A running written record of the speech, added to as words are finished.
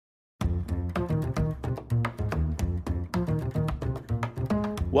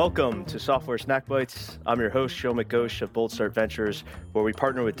Welcome to Software Snack Bites. I'm your host, Shomik Ghosh of Bold Start Ventures, where we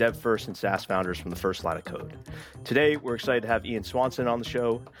partner with dev-first and SaaS founders from the first line of code. Today, we're excited to have Ian Swanson on the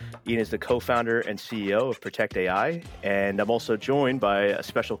show. Ian is the co-founder and CEO of Protect AI, and I'm also joined by a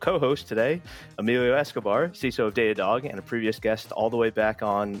special co-host today, Emilio Escobar, CISO of Datadog, and a previous guest all the way back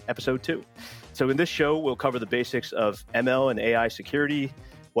on episode 2. So in this show, we'll cover the basics of ML and AI security,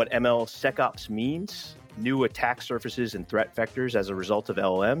 what MLSecOps means, new attack surfaces and threat vectors as a result of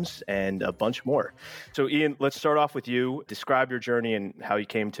LLMs, and a bunch more. So Ian, let's start off with you. Describe your journey and how you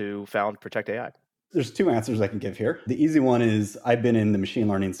came to found Protect AI. There's two answers I can give here. The easy one is I've been in the machine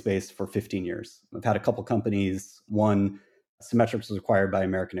learning space for 15 years. I've had a couple companies. One, Symmetrics was acquired by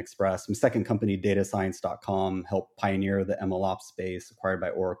American Express. My second company, datascience.com, helped pioneer the MLOps space, acquired by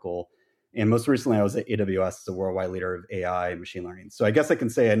Oracle. And most recently, I was at AWS as a worldwide leader of AI and machine learning. So I guess I can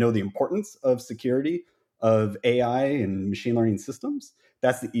say I know the importance of security of AI and machine learning systems.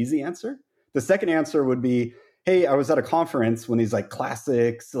 That's the easy answer. The second answer would be, hey, I was at a conference, one of these like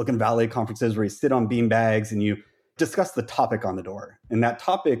classic Silicon Valley conferences where you sit on beanbags and you discuss the topic on the door. And that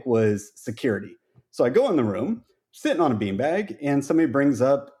topic was security. So I go in the room, sitting on a beanbag, and somebody brings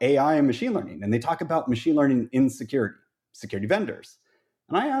up AI and machine learning. And they talk about machine learning in security vendors.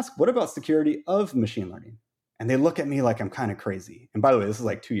 And I ask, what about security of machine learning? And they look at me like I'm kind of crazy. And by the way, this is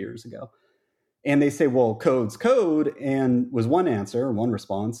like 2 years ago. And they say, well, code's code, and was one answer, one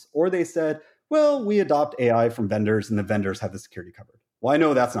response. Or they said, well, we adopt AI from vendors and the vendors have the security covered. Well, I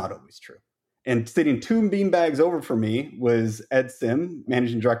know that's not always true. And sitting 2 beanbags over from me was Ed Sim,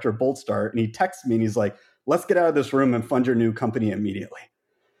 managing director of Bold Start. And he texts me and he's like, let's get out of this room and fund your new company immediately.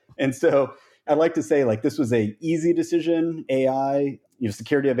 And so I'd like to say like this was a easy decision, AI,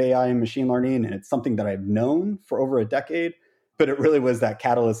 security of AI and machine learning. And it's something that I've known for over a decade. But it really was that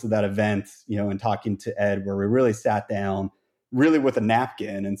catalyst of that event, and talking to Ed, where we really sat down really with a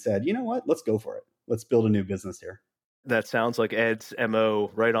napkin and said, you know what, let's go for it. Let's build a new business here. That sounds like Ed's MO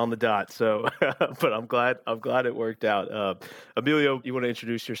right on the dot. So, but I'm glad it worked out. Emilio, you want to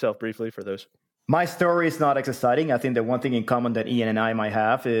introduce yourself briefly for those? My story is not as exciting. I think the one thing in common that Ian and I might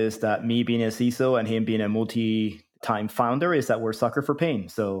have is that me being a CISO and him being a multi-time founder is that we're sucker for pain.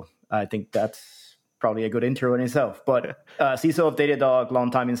 So I think that's probably a good intro in itself. But CISO of Datadog,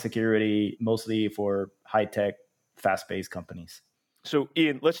 long time in security, mostly for high-tech, fast-paced companies. So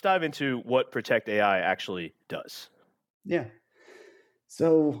Ian, let's dive into what Protect AI actually does. Yeah.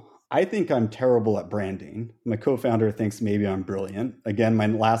 So I think I'm terrible at branding. My co-founder thinks maybe I'm brilliant. Again, my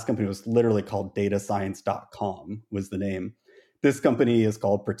last company was literally called datascience.com was the name. This company is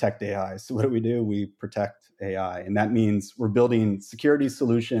called Protect AI. So what do? We protect AI. And that means we're building security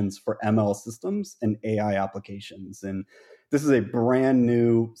solutions for ML systems and AI applications. And this is a brand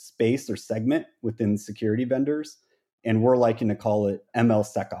new space or segment within security vendors. And we're liking to call it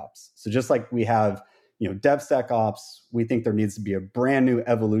MLSecOps. So just like we have, DevSecOps, we think there needs to be a brand new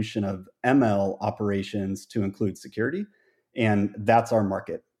evolution of ML operations to include security. And that's our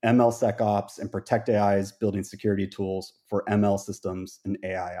market. MLSecOps and Protect AI is building security tools for ML systems and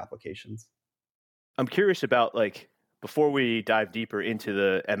AI applications. I'm curious about, before we dive deeper into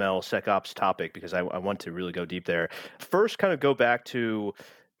the MLSecOps topic, because I want to really go deep there, first kind of go back to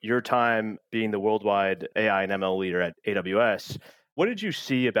your time being the worldwide AI and ML leader at AWS. What did you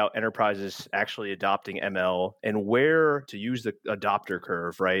see about enterprises actually adopting ML and where, to use the adopter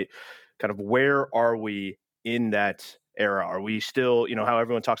curve, right? Kind of where are we in that era? Are we still, how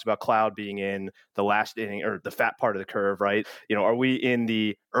everyone talks about cloud being in the last inning or the fat part of the curve, right? Are we in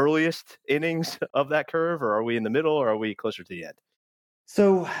the earliest innings of that curve, or are we in the middle, or are we closer to the end?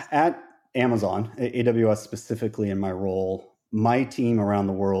 So at Amazon, at AWS specifically in my role, my team around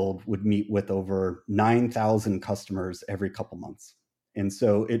the world would meet with over 9,000 customers every couple months. And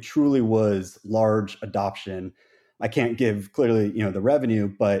so it truly was large adoption. I can't give clearly, the revenue,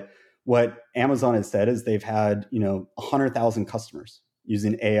 but what Amazon has said is they've had, 100,000 customers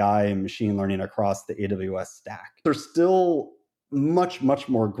using AI and machine learning across the AWS stack. There's still much, much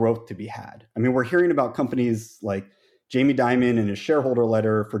more growth to be had. I mean, we're hearing about companies like Jamie Dimon in his shareholder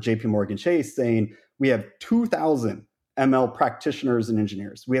letter for JP Morgan Chase saying we have 2,000 ML practitioners and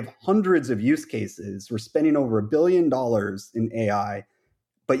engineers. We have hundreds of use cases. We're spending over $1 billion in AI,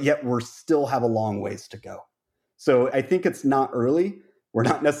 but yet we're still have a long ways to go. So I think it's not early. We're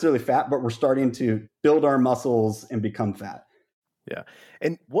not necessarily fat, but we're starting to build our muscles and become fat. Yeah.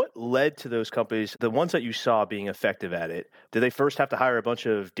 And what led to those companies, the ones that you saw being effective at it? Did they first have to hire a bunch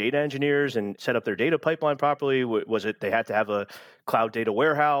of data engineers and set up their data pipeline properly? Was it they had to have a cloud data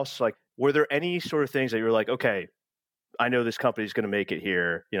warehouse? Were there any sort of things that you were like, okay, I know this company's going to make it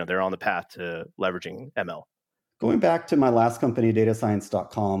here. They're on the path to leveraging ML? Going back to my last company,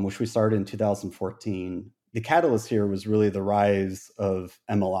 datascience.com, which we started in 2014, the catalyst here was really the rise of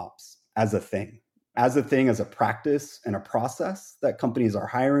MLOps as a thing, as a practice and a process that companies are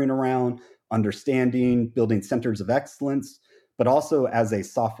hiring around, understanding, building centers of excellence, but also as a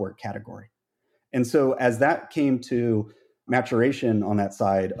software category. And so as that came to maturation on that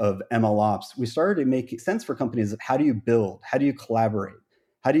side of MLOps, we started to make sense for companies of how do you build, how do you collaborate,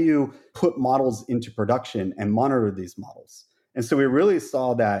 how do you put models into production and monitor these models? And so we really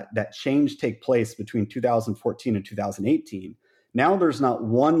saw that change take place between 2014 and 2018. Now there's not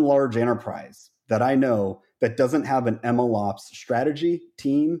one large enterprise that I know that doesn't have an MLOps strategy,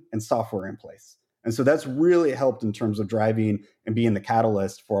 team, and software in place. And so that's really helped in terms of driving and being the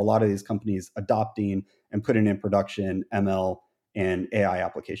catalyst for a lot of these companies adopting and putting in production ML and AI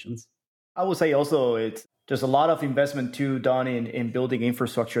applications. I would say also there's a lot of investment too done in building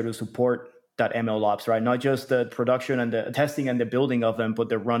infrastructure to support that ML ops, right? Not just the production and the testing and the building of them, but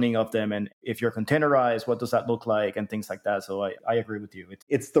the running of them. And if you're containerized, what does that look like and things like that. So I agree with you.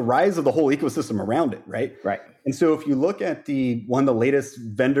 It's the rise of the whole ecosystem around it, right? Right. And so if you look at one of the latest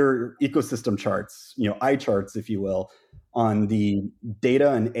vendor ecosystem charts, eye charts, if you will, on the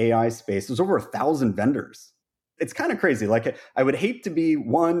data and AI space, there's over 1,000 vendors. It's kind of crazy. Like I would hate to be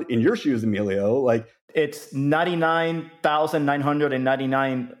one in your shoes, Emilio. Like it's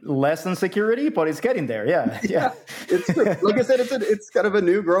 99,999 less than security, but it's getting there. Yeah. It's like I said, it's kind of a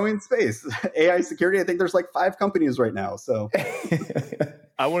new growing space. AI security. I think there's like 5 companies right now. So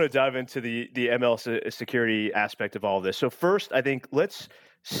I want to dive into the ML security aspect of all of this. So first, I think let's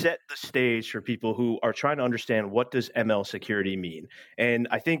set the stage for people who are trying to understand what does ML security mean. And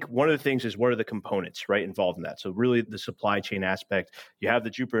I think one of the things is what are the components, right, involved in that. So really the supply chain aspect, you have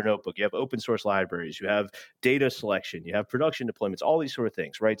the Jupyter Notebook, you have open source libraries, you have data selection, you have production deployments, all these sort of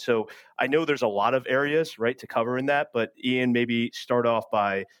things, right? So I know there's a lot of areas, right, to cover in that, but Ian, maybe start off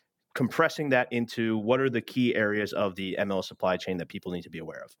by compressing that into what are the key areas of the ML supply chain that people need to be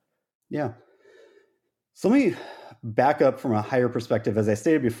aware of. Yeah. So let me back up from a higher perspective. As I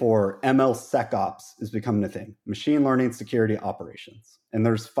stated before, MLSecOps is becoming a thing, machine learning security operations. And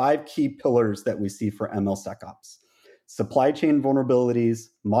there's 5 key pillars that we see for MLSecOps: supply chain vulnerabilities,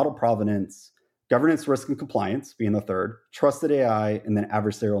 model provenance, governance, risk, and compliance being the third, trusted AI, and then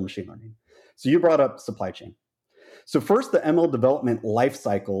adversarial machine learning. So you brought up supply chain. So first, the ML development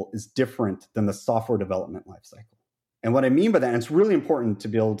lifecycle is different than the software development lifecycle. And what I mean by that, and it's really important to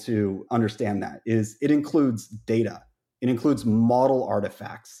be able to understand that, is it includes data. It includes model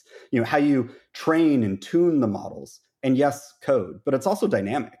artifacts, how you train and tune the models, and yes, code, but it's also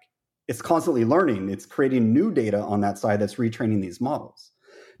dynamic. It's constantly learning. It's creating new data on that side that's retraining these models.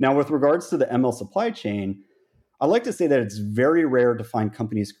 Now, with regards to the ML supply chain, I like to say that it's very rare to find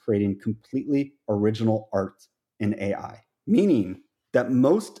companies creating completely original art in AI, meaning that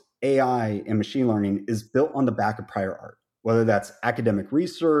most AI and machine learning is built on the back of prior art, whether that's academic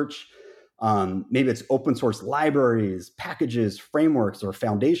research, maybe it's open source libraries, packages, frameworks, or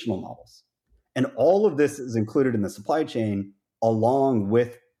foundational models. And all of this is included in the supply chain along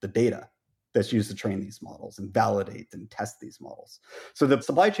with the data that's used to train these models and validate and test these models. So the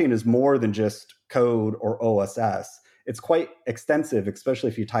supply chain is more than just code or OSS. It's quite extensive, especially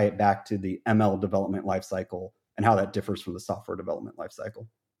if you tie it back to the ML development lifecycle and how that differs from the software development lifecycle.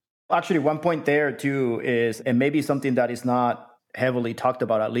 Actually, one point there too is, and maybe something that is not heavily talked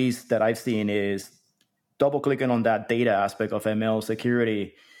about, at least that I've seen, is double clicking on that data aspect of ML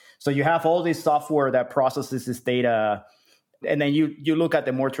security. So you have all this software that processes this data, and then you look at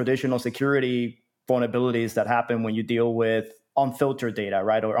the more traditional security vulnerabilities that happen when you deal with unfiltered data,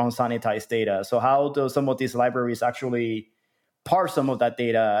 right, or unsanitized data. So how do some of these libraries actually parse some of that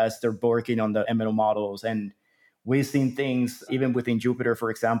data as they're working on the ML models? And we've seen things even within Jupyter, for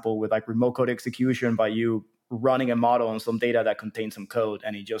example, with like remote code execution by you running a model on some data that contains some code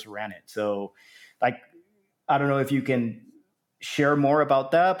and it just ran it. So like, I don't know if you can share more about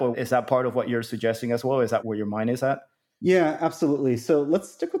that, but is that part of what you're suggesting as well? Is that where your mind is at? Yeah, absolutely. So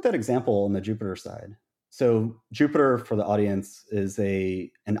let's stick with that example on the Jupyter side. So Jupyter, for the audience, is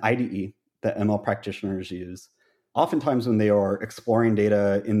an IDE that ML practitioners use, oftentimes when they are exploring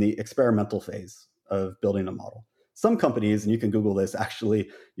data in the experimental phase of building a model. Some companies, and you can Google this, actually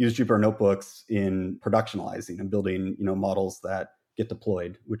use Jupyter Notebooks in productionalizing and building, models that get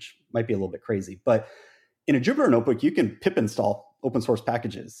deployed, which might be a little bit crazy. But in a Jupyter Notebook, you can pip install open source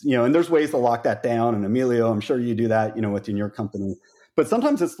packages, and there's ways to lock that down. And Emilio, I'm sure you do that, within your company. But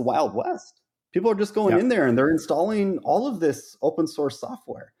sometimes it's the Wild West. People are just going in there and they're installing all of this open source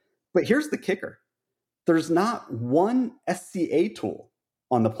software. But here's the kicker. There's not one SCA tool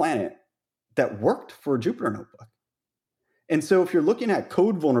on the planet that worked for a Jupyter Notebook. And so if you're looking at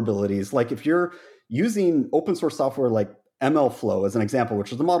code vulnerabilities, like if you're using open source software like MLflow as an example,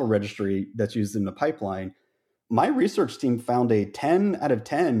 which is the model registry that's used in the pipeline, my research team found a 10 out of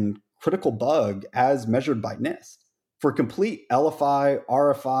 10 critical bug as measured by NIST for complete LFI,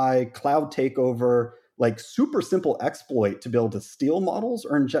 RFI, cloud takeover, like super simple exploit to be able to steal models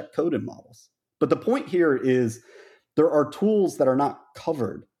or inject code in models. But the point here is there are tools that are not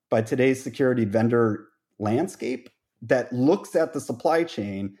covered by today's security vendor landscape that looks at the supply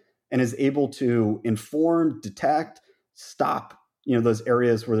chain and is able to inform, detect, stop, those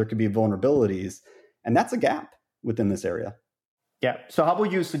areas where there could be vulnerabilities. And that's a gap within this area. Yeah. So how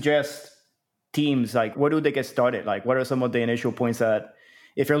would you suggest teams, like where do they get started? Like what are some of the initial points that,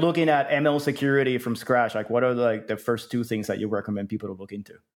 if you're looking at ML security from scratch, like what are the first two things that you recommend people to look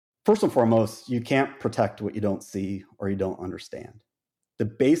into? First and foremost, you can't protect what you don't see or you don't understand. The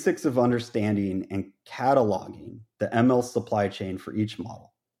basics of understanding and cataloging the ML supply chain for each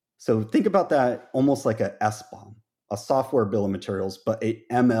model. So think about that almost like a SBOM, a software bill of materials, but a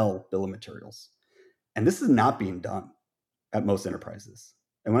ML bill of materials. And this is not being done at most enterprises.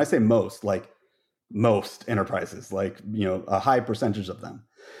 And when I say most, like most enterprises, like, a high percentage of them.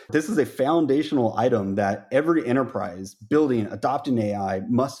 This is a foundational item that every enterprise building, adopting AI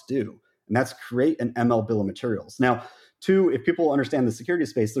must do. And that's create an ML bill of materials. Now, two, if people understand the security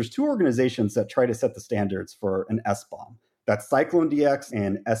space, there's two organizations that try to set the standards for an SBOM. That's CycloneDX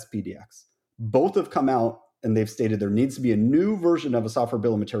and SPDX. Both have come out and they've stated there needs to be a new version of a software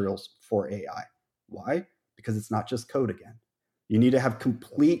bill of materials for AI. Why? Because it's not just code again. You need to have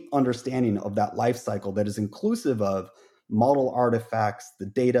complete understanding of that life cycle that is inclusive of model artifacts, the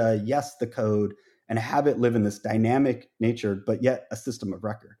data, yes, the code, and have it live in this dynamic nature, but yet a system of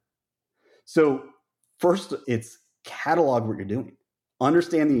record. So first, it's catalog what you're doing.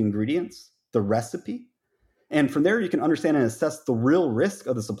 Understand the ingredients, the recipe, and from there you can understand and assess the real risk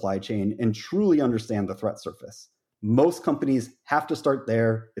of the supply chain and truly understand the threat surface. Most companies have to start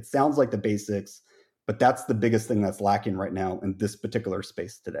there. It sounds like the basics, but that's the biggest thing that's lacking right now in this particular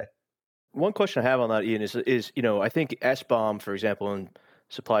space today. One question I have on that, Ian, is I think SBOM, for example, in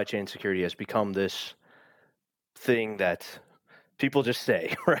supply chain security has become this thing that people just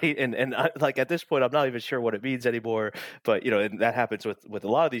say, right? And like at this point, I'm not even sure what it means anymore. But and that happens with a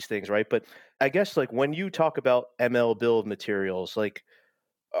lot of these things, right? But I guess like when you talk about ML bill of materials, like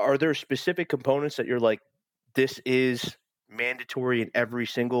are there specific components that you're like, this is mandatory in every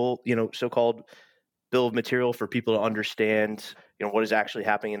single so-called bill of material for people to understand what is actually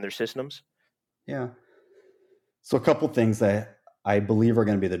happening in their systems? Yeah. So a couple things that I believe are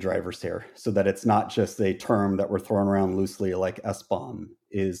going to be the drivers here, so that it's not just a term that we're throwing around loosely like SBOM,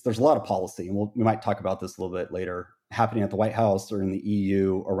 is there's a lot of policy, and we might talk about this a little bit later, happening at the White House or in the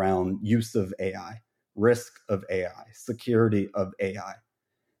EU around use of AI, risk of AI, security of AI.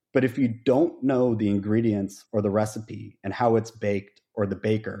 But if you don't know the ingredients or the recipe and how it's baked or the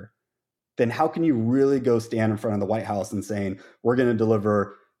baker, then how can you really go stand in front of the White House and saying, we're going to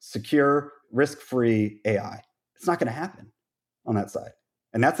deliver secure, risk-free AI? It's not going to happen on that side.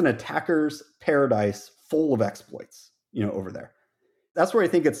 And that's an attacker's paradise full of exploits, over there. That's where I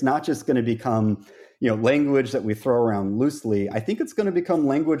think it's not just going to become, language that we throw around loosely. I think it's going to become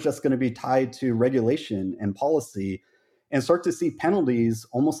language that's going to be tied to regulation and policy and start to see penalties,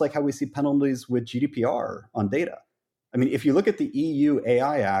 almost like how we see penalties with GDPR on data. I mean, if you look at the EU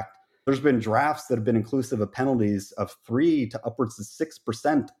AI Act, there's been drafts that have been inclusive of penalties of 3 to upwards of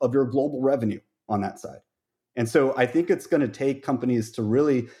 6% of your global revenue on that side. And so I think it's going to take companies to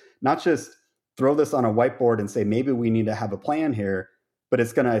really not just throw this on a whiteboard and say, maybe we need to have a plan here, but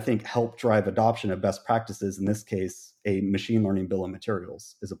it's going to, I think, help drive adoption of best practices. In this case, a machine learning bill of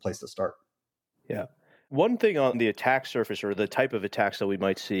materials is a place to start. Yeah. One thing on the attack surface or the type of attacks that we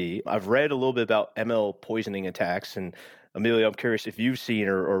might see, I've read a little bit about ML poisoning attacks. And Emilio, I'm curious if you've seen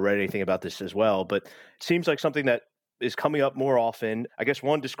or read anything about this as well, but it seems like something that is coming up more often. I guess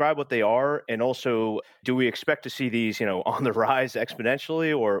one, describe what they are, and also do we expect to see these, on the rise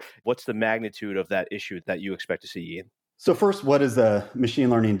exponentially, or what's the magnitude of that issue that you expect to see, Ian? So first, what is a machine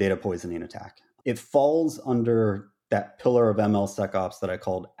learning data poisoning attack? It falls under that pillar of MLSecOps that I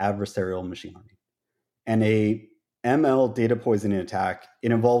called adversarial machine learning. And a ML data poisoning attack,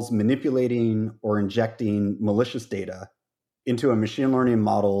 it involves manipulating or injecting malicious data into a machine learning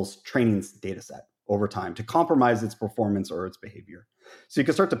model's training data set over time to compromise its performance or its behavior. So you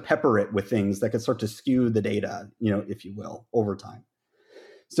can start to pepper it with things that could start to skew the data, if you will, over time.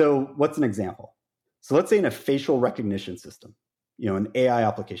 So what's an example? So let's say in a facial recognition system, an AI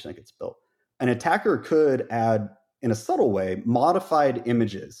application that gets built, an attacker could add, in a subtle way, modified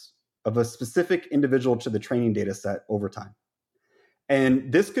images of a specific individual to the training data set over time.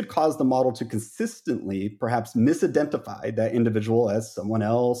 And this could cause the model to consistently perhaps misidentify that individual as someone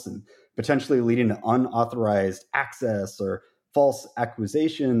else and potentially leading to unauthorized access or false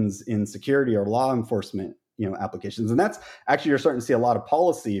accusations in security or law enforcement applications. And that's actually, you're starting to see a lot of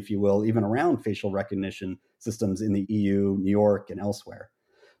policy, if you will, even around facial recognition systems in the EU, New York, and elsewhere.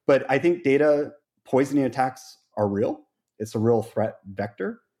 But I think data poisoning attacks are real. It's a real threat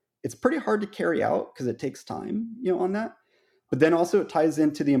vector. It's pretty hard to carry out because it takes time, on that. But then also it ties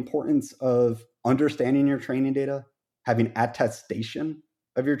into the importance of understanding your training data, having attestation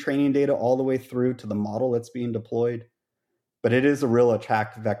of your training data all the way through to the model that's being deployed. But it is a real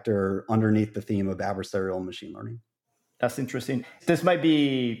attack vector underneath the theme of adversarial machine learning. That's interesting. This might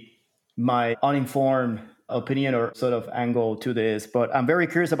be my uninformed opinion or sort of angle to this, but I'm very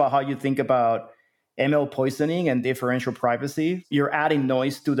curious about how you think about ML poisoning and differential privacy. You're adding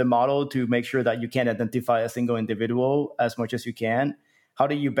noise to the model to make sure that you can't identify a single individual as much as you can. How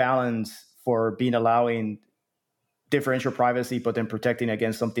do you balance for allowing differential privacy, but then protecting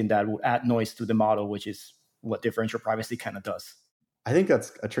against something that would add noise to the model, which is what differential privacy kind of does? I think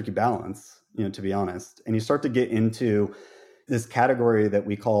that's a tricky balance, to be honest. And you start to get into this category that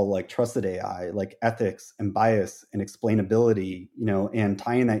we call like trusted AI, like ethics and bias and explainability, and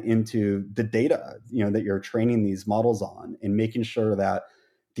tying that into the data, that you're training these models on and making sure that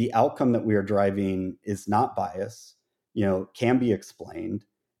the outcome that we are driving is not biased, can be explained.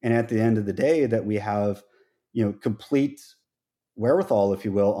 And at the end of the day, that we have, complete wherewithal, if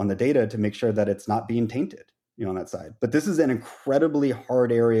you will, on the data to make sure that it's not being tainted, on that side. But this is an incredibly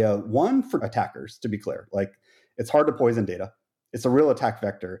hard area, one, for attackers, to be clear. Like, it's hard to poison data. It's a real attack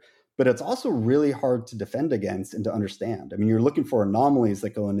vector, but it's also really hard to defend against and to understand. I mean, you're looking for anomalies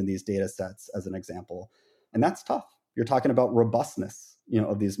that go into these data sets, as an example, and that's tough. You're talking about robustness,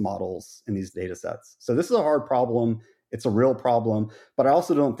 of these models in these data sets. So this is a hard problem. It's a real problem, but I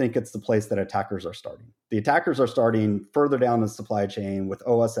also don't think it's the place that attackers are starting. The attackers are starting further down the supply chain with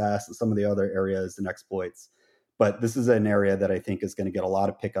OSS and some of the other areas and exploits. But this is an area that I think is going to get a lot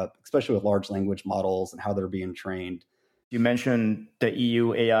of pickup, especially with large language models and how they're being trained. You mentioned the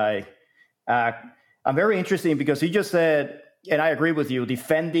EU AI Act. I'm very interested because you just said, and I agree with you,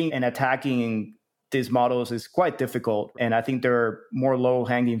 defending and attacking these models is quite difficult. And I think there are more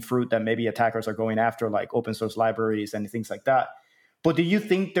low-hanging fruit that maybe attackers are going after, like open source libraries and things like that. But do you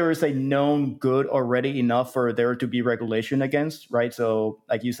think there is a known good already enough for there to be regulation against, right? So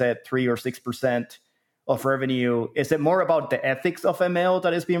like you said, 3 or 6% of revenue. Is it more about the ethics of ML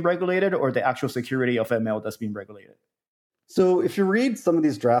that is being regulated or the actual security of ML that's being regulated? So if you read some of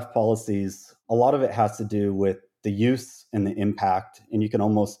these draft policies, a lot of it has to do with the use and the impact, and you can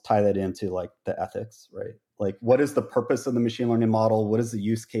almost tie that into like the ethics, right? Like, what is the purpose of the machine learning model? What is the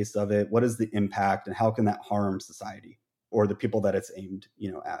use case of it? What is the impact, and how can that harm society or the people that it's aimed,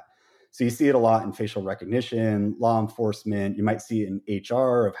 at? So you see it a lot in facial recognition, law enforcement. You might see it in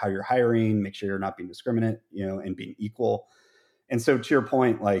HR of how you're hiring, make sure you're not being discriminate, and being equal. And so to your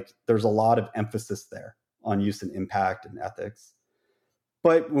point, like, there's a lot of emphasis there on use and impact and ethics.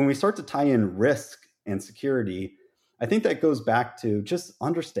 But when we start to tie in risk and security, I think that goes back to just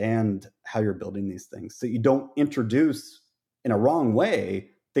understand how you're building these things so you don't introduce in a wrong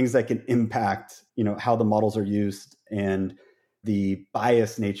way things that can impact, how the models are used and the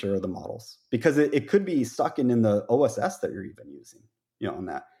biased nature of the models, because it could be stuck in the OSS that you're even using, on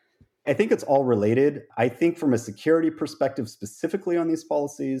that. I think it's all related. I think from a security perspective, specifically on these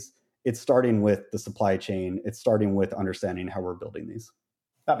policies, it's starting with the supply chain. It's starting with understanding how we're building these.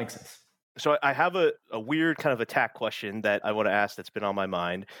 That makes sense. So I have a weird kind of attack question that I want to ask that's been on my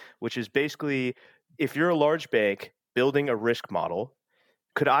mind, which is basically, if you're a large bank building a risk model,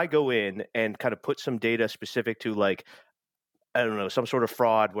 could I go in and kind of put some data specific to, like, I don't know, some sort of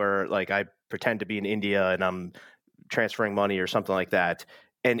fraud where, like, I pretend to be in India and I'm transferring money or something like that,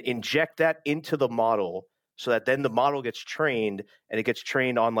 and inject that into the model so that then the model gets trained and it gets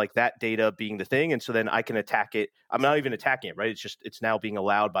trained on, like, that data being the thing. And so then I can attack it. I'm not even attacking it, right? It's now being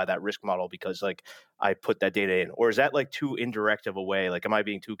allowed by that risk model because, like, I put that data in. Or is that, like, too indirect of a way? Like, am I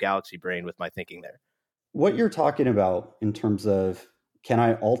being too galaxy brain with my thinking there? What you're talking about in terms of, can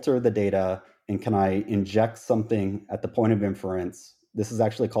I alter the data and can I inject something at the point of inference? This is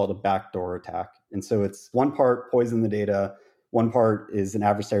actually called a backdoor attack. And so it's one part poison the data, one part is an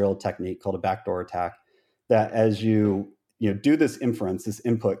adversarial technique called a backdoor attack, that as you do this inference, this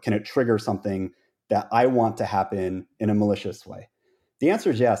input, can it trigger something that I want to happen in a malicious way? The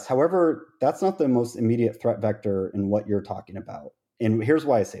answer is yes. However, that's not the most immediate threat vector in what you're talking about. And here's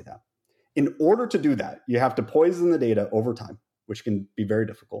why I say that. In order to do that, you have to poison the data over time, which can be very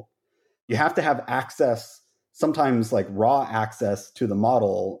difficult. You have to have access, sometimes like raw access to the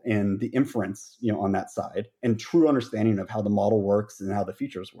model and the inference, on that side, and true understanding of how the model works and how the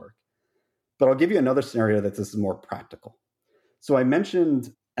features work. But I'll give you another scenario that this is more practical. So I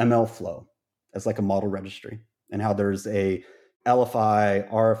mentioned ML flow as like a model registry and how there's a LFI,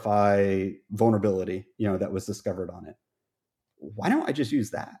 RFI vulnerability, that was discovered on it. Why don't I just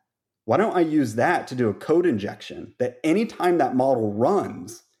use that? Why don't I use that to do a code injection that anytime that model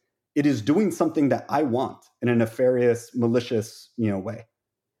runs, it is doing something that I want in a nefarious, malicious, way?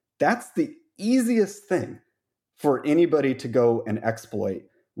 That's the easiest thing for anybody to go and exploit,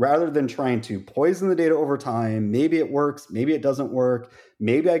 rather than trying to poison the data over time. Maybe it works, maybe it doesn't work.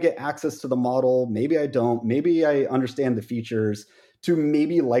 Maybe I get access to the model, maybe I don't. Maybe I understand the features to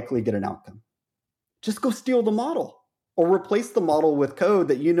maybe likely get an outcome. Just go steal the model or replace the model with code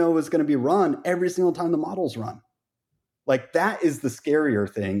that is going to be run every single time the model's run. Like, that is the scarier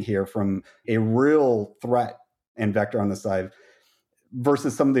thing here from a real threat and vector on the side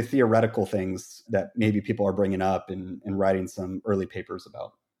versus some of the theoretical things that maybe people are bringing up and writing some early papers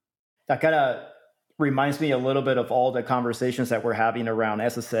about. That kind of reminds me a little bit of all the conversations that we're having around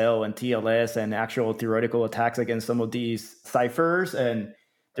SSL and TLS and actual theoretical attacks against some of these ciphers. And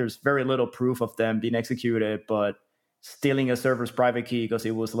there's very little proof of them being executed, but stealing a server's private key because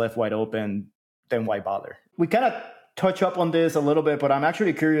it was left wide open, then why bother? We kind of touch up on this a little bit, but I'm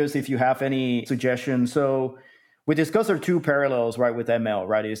actually curious if you have any suggestions. So we discussed our two parallels, right, with ML,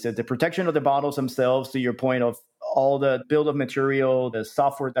 right? Is that the protection of the models themselves, to your point of all the build of material, the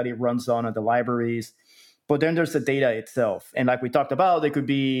software that it runs on, and the libraries. But then there's the data itself. And like we talked about, there could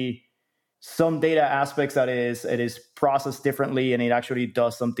be some data aspects that it is processed differently and it actually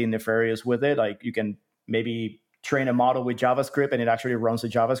does something nefarious with it. Like you can maybe train a model with JavaScript and it actually runs the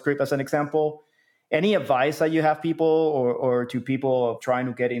JavaScript as an example. Any advice that you have people or to people trying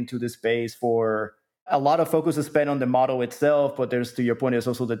to get into this space? For a lot of focus is spent on the model itself, but there's, to your point, there's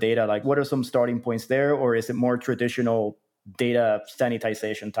also the data. Like, what are some starting points there? Or is it more traditional data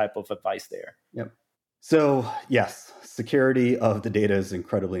sanitization type of advice there? Yep. So yes, security of the data is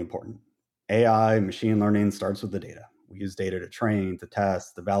incredibly important. AI, machine learning starts with the data. We use data to train, to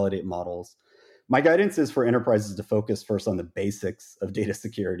test, to validate models. My guidance is for enterprises to focus first on the basics of data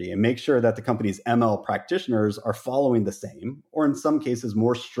security and make sure that the company's ML practitioners are following the same, or in some cases,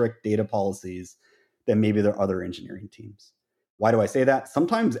 more strict data policies than maybe their other engineering teams. Why do I say that?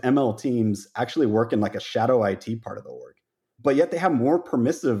 Sometimes ML teams actually work in like a shadow IT part of the org, but yet they have more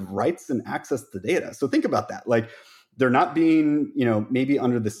permissive rights and access to data. So think about that. Like, they're not being, maybe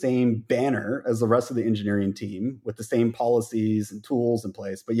under the same banner as the rest of the engineering team with the same policies and tools in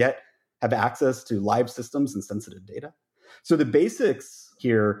place, but yet have access to live systems and sensitive data. So the basics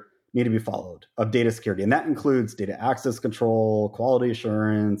here need to be followed of data security. And that includes data access control, quality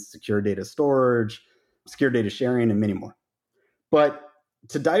assurance, secure data storage, secure data sharing, and many more. But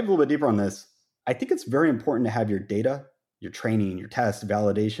to dive a little bit deeper on this, I think it's very important to have your data, your training, your test,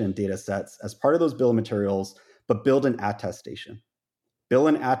 validation data sets as part of those bill of materials, but build an attestation. Build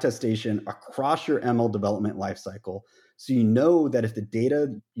an attestation across your ML development lifecycle so you know that if the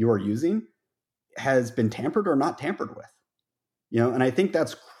data you are using has been tampered or not tampered with. And I think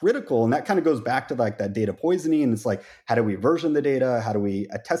that's critical. And that kind of goes back to like that data poisoning. And it's like, how do we version the data? How do we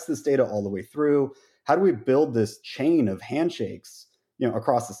attest this data all the way through? How do we build this chain of handshakes,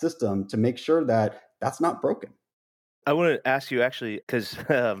 across the system to make sure that that's not broken? I want to ask you actually, because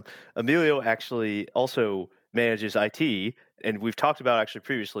Emilio actually also manages IT, and we've talked about actually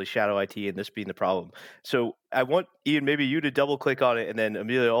previously shadow IT and this being the problem. So I want, Ian, maybe you to double click on it, and then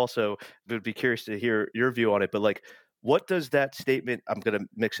Emilio also would be curious to hear your view on it. But like, what does that statement, I'm going to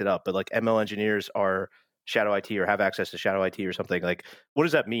mix it up, but like ML engineers are shadow IT or have access to shadow IT or something, like, what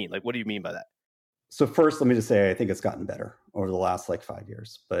does that mean? Like, what do you mean by that? So first, let me just say, I think it's gotten better over the last 5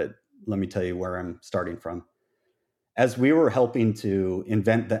 years, but let me tell you where I'm starting from. As we were helping to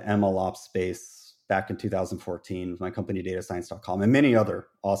invent the MLOps space back in 2014 with my company datascience.com and many other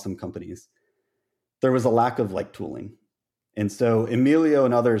awesome companies, there was a lack of tooling. And so Emilio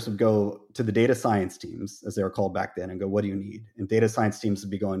and others would go to the data science teams, as they were called back then, and go, what do you need? And data science teams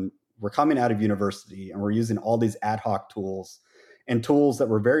would be going, we're coming out of university and we're using all these ad hoc tools and tools that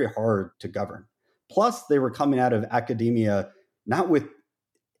were very hard to govern. Plus, they were coming out of academia, not with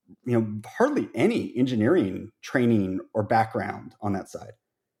hardly any engineering training or background on that side.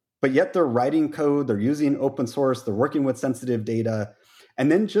 But yet they're writing code, they're using open source, they're working with sensitive data.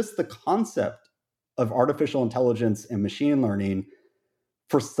 And then just the concept of artificial intelligence and machine learning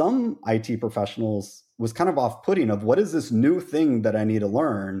for some IT professionals was kind of off-putting of what is this new thing that I need to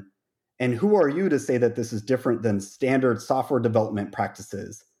learn? And who are you to say that this is different than standard software development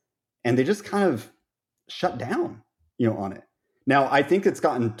practices? and they just kind of shut down, on it. Now, I think it's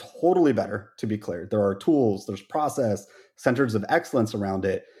gotten totally better, to be clear. There are tools, there's process, centers of excellence around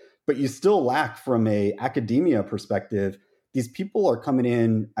it, but you still lack from a academia perspective. These people are coming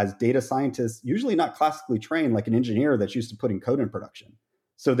in as data scientists, usually not classically trained like an engineer that's used to putting code in production.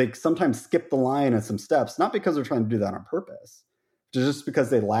 So they sometimes skip the line at some steps, not because they're trying to do that on purpose, just because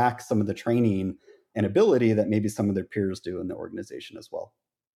they lack some of the training and ability that maybe some of their peers do in the organization as well.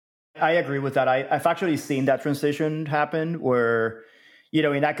 I agree with that. I've actually seen that transition happen where,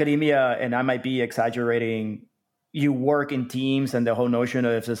 in academia, and I might be exaggerating, you work in teams and the whole notion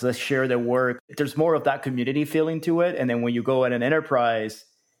of let's share the work. There's more of that community feeling to it. And then when you go at an enterprise,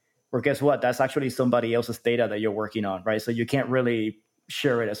 well, guess what? That's actually somebody else's data that you're working on, right? So you can't really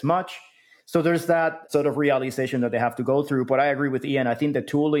share it as much. So there's that sort of realization that they have to go through. But I agree with Ian. I think the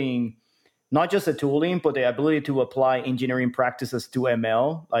tooling, not just the tooling, but the ability to apply engineering practices to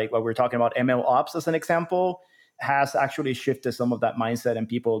ML, like what we're talking about, MLOps as an example, has actually shifted some of that mindset, and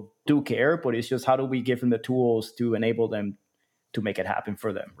people do care, but it's just how do we give them the tools to enable them to make it happen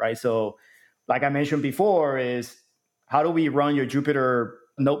for them, right? So like I mentioned before, is how do we run your Jupyter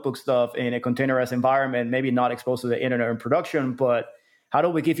notebook stuff in a containerized environment, maybe not exposed to the internet in production, but how do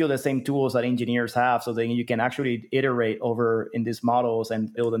we give you the same tools that engineers have so that you can actually iterate over in these models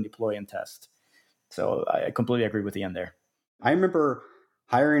and build and deploy and test? So I completely agree with Ian there. I remember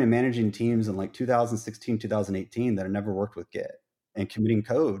hiring and managing teams in like 2016, 2018 that had never worked with Git and committing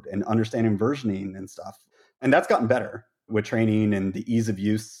code and understanding versioning and stuff. And that's gotten better with training and the ease of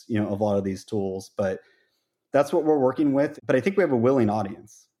use, of a lot of these tools. But that's what we're working with. But I think we have a willing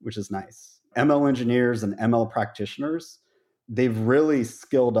audience, which is nice. ML engineers and ML practitioners, they've really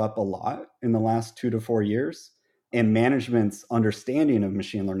skilled up a lot in the last 2 to 4 years. And management's understanding of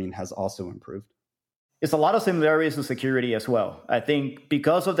machine learning has also improved. It's a lot of similarities to security as well. I think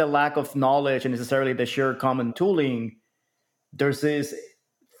because of the lack of knowledge and necessarily the shared common tooling, there's this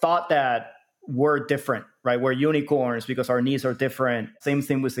thought that we're different, right? We're unicorns because our needs are different. Same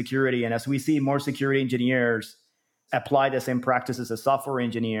thing with security. And as we see more security engineers apply the same practices as software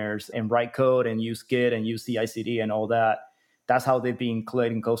engineers and write code and use Git and use CI/CD and all that, that's how they've been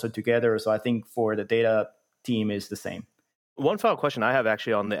colliding closer together. So I think for the data team is the same. One final question I have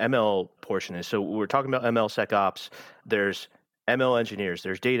actually on the ML portion is, so we're talking about MLSecOps, there's ML engineers,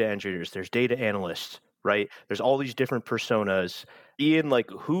 there's data engineers, there's data analysts, right? There's all these different personas. Ian, I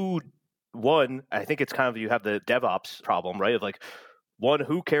think it's kind of, you have the DevOps problem, right? Of like, one,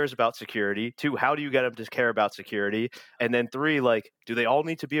 who cares about security? 2, how do you get them to care about security? And then 3, do they all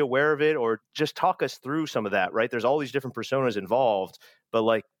need to be aware of it? Or just talk us through some of that, right? There's all these different personas involved,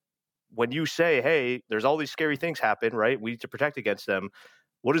 but when you say, hey, there's all these scary things happen, right? We need to protect against them.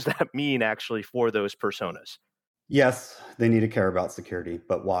 What does that mean actually for those personas? Yes, they need to care about security,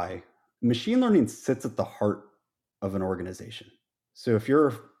 but why? Machine learning sits at the heart of an organization. So if you're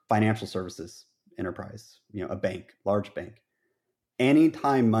a financial services enterprise, a bank, large bank,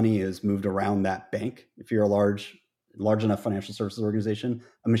 anytime money is moved around that bank, if you're a large enough financial services organization,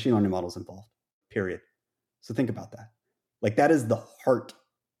 a machine learning model is involved, period. So think about that. That is the heart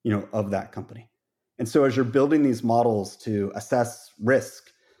of that company. And so as you're building these models to assess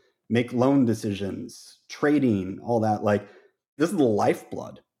risk, make loan decisions, trading, all that, this is the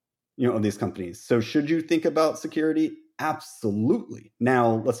lifeblood, of these companies. So should you think about security? Absolutely.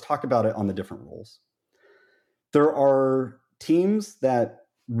 Now let's talk about it on the different roles. There are teams that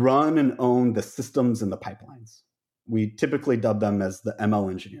run and own the systems and the pipelines. We typically dub them as the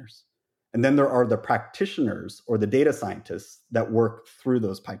ML engineers. And then there are the practitioners or the data scientists that work through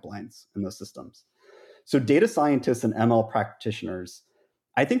those pipelines and those systems. So data scientists and ML practitioners,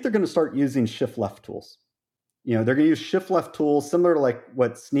 I think they're going to start using shift left tools. They're going to use shift left tools similar to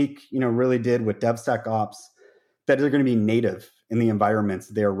what Sneak, really did with DevSecOps, that are going to be native in the environments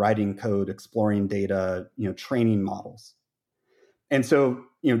they're writing code, exploring data, training models. And so,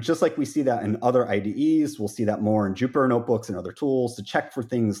 just like we see that in other IDEs, we'll see that more in Jupyter notebooks and other tools to check for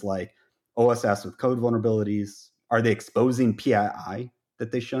things like OSS with code vulnerabilities. Are they exposing PII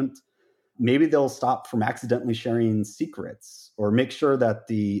that they shouldn't? Maybe they'll stop from accidentally sharing secrets, or make sure that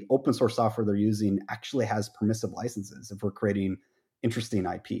the open source software they're using actually has permissive licenses if we're creating interesting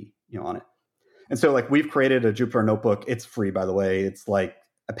IP, on it. And so we've created a Jupyter notebook. It's free, by the way. It's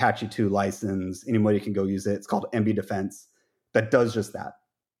Apache 2 license. Anybody can go use it. It's called MB Defense. That does just that.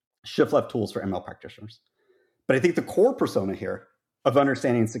 Shift left tools for ML practitioners. But I think the core persona here of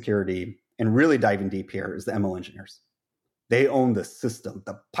understanding security and really diving deep here is the ML engineers. They own the system,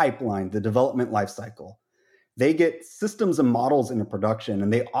 the pipeline, the development lifecycle. They get systems and models into production,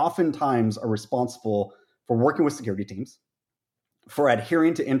 and they oftentimes are responsible for working with security teams, For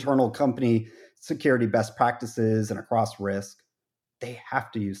adhering to internal company security best practices and across risk, they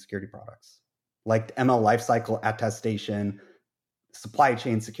have to use security products like ML lifecycle attestation, supply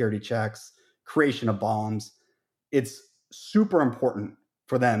chain security checks, creation of bombs. It's super important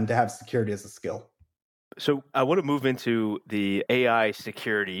for them to have security as a skill. So I want to move into the AI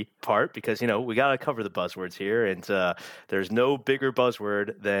security part because, we got to cover the buzzwords here. And there's no bigger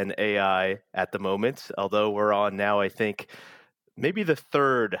buzzword than AI at the moment, although we're on now, I think, maybe the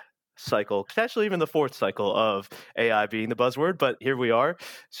third cycle, potentially even the fourth cycle of AI being the buzzword, but here we are.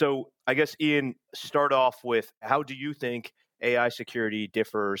 So I guess, Ian, start off with how do you think AI security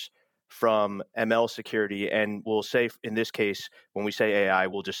differs from ML security? And we'll say, in this case, when we say AI,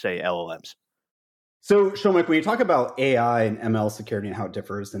 we'll just say LLMs. So, Shomek, when you talk about AI and ML security and how it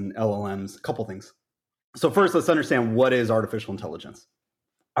differs in LLMs, a couple things. So first, let's understand what is artificial intelligence.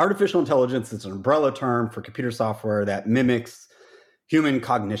 Artificial intelligence is an umbrella term for computer software that mimics human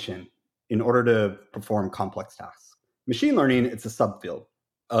cognition in order to perform complex tasks. Machine learning, it's a subfield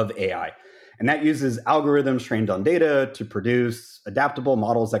of AI, and that uses algorithms trained on data to produce adaptable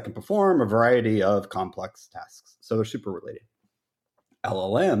models that can perform a variety of complex tasks. So they're super related.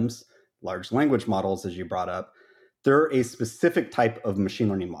 LLMs, large language models, as you brought up, they're a specific type of machine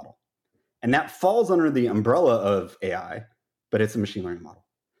learning model. And that falls under the umbrella of AI, but it's a machine learning model.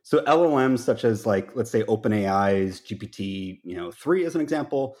 So LLMs such as let's say OpenAI's GPT-3 as an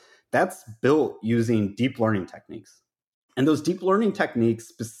example, that's built using deep learning techniques. And those deep learning techniques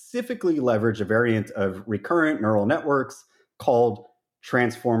specifically leverage a variant of recurrent neural networks called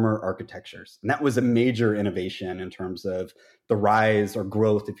transformer architectures. And that was a major innovation in terms of the rise or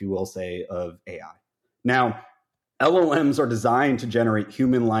growth, if you will say, of AI. Now, LLMs are designed to generate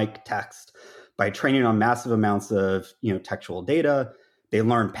human-like text by training on massive amounts of textual data. They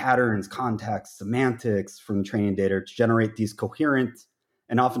learn patterns, context, semantics from the training data to generate these coherent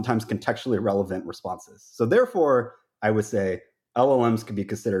and oftentimes contextually relevant responses. So therefore, I would say LLMs can be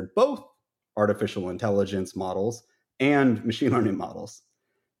considered both artificial intelligence models and machine learning models.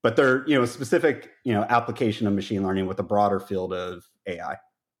 But they're a specific application of machine learning with a broader field of AI.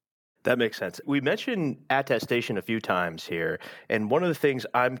 That makes sense. We mentioned attestation a few times here, and one of the things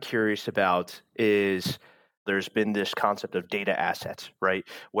I'm curious about is there's been this concept of data assets, right?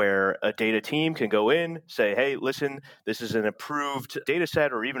 Where a data team can go in, say, hey, listen, this is an approved data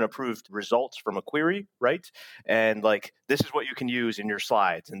set or even approved results from a query, right? And this is what you can use in your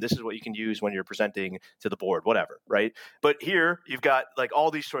slides, and this is what you can use when you're presenting to the board, whatever, right? But here you've got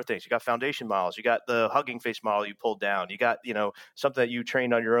all these sort of things. You got foundation models, you got the Hugging Face model you pulled down, you got, something that you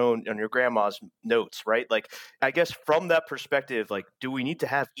trained on your own, on your grandma's notes, right? I guess from that perspective, do we need to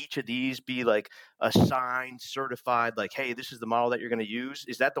have each of these be assigned, certified, hey, this is the model that you're going to use?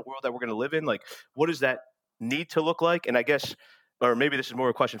 Is that the world that we're going to live in? What does that need to look like? And I guess, or maybe this is more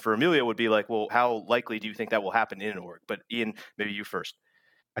a question for Emilio, would be well, how likely do you think that will happen in an org? But Ian, maybe you first.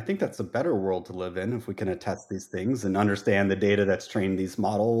 I think that's a better world to live in if we can attest these things and understand the data that's trained these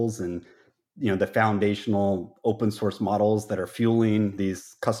models and the foundational open source models that are fueling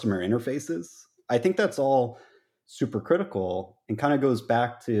these customer interfaces. I think that's all super critical and kind of goes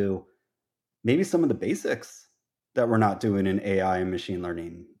back to maybe some of the basics that we're not doing in AI and machine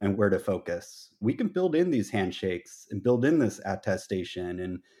learning and where to focus. We can build in these handshakes and build in this attestation.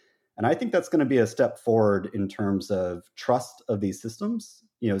 And I think that's going to be a step forward in terms of trust of these systems,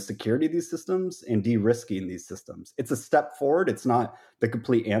 security of these systems, and de-risking these systems. It's a step forward. It's not the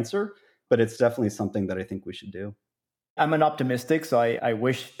complete answer, but it's definitely something that I think we should do. I'm an optimistic, so I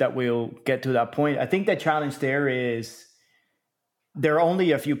wish that we'll get to that point. I think the challenge there is there are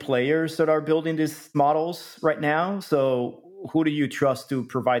only a few players that are building these models right now. So who do you trust to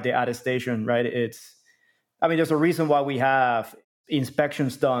provide the attestation, right? There's a reason why we have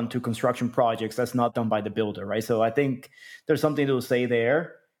inspections done to construction projects that's not done by the builder, right? So I think there's something to say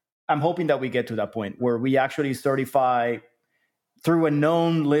there. I'm hoping that we get to that point where we actually certify through a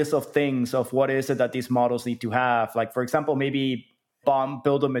known list of things of what is it that these models need to have. For example, maybe BOM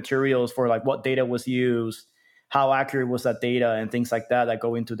build of materials for what data was used, how accurate was that data, and things like that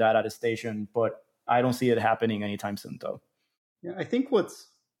go into that attestation. But I don't see it happening anytime soon, though. Yeah, I think what's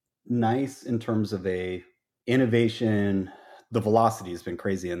nice in terms of a innovation, the velocity has been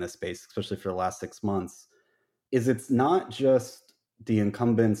crazy in this space, especially for the last 6 months, is it's not just the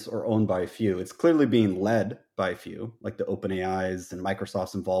incumbents are owned by a few. It's clearly being led by a few, like the OpenAIs and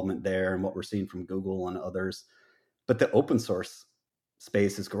Microsoft's involvement there and what we're seeing from Google and others. But the open source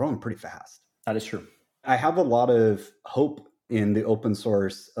space is growing pretty fast. That is true. I have a lot of hope in the open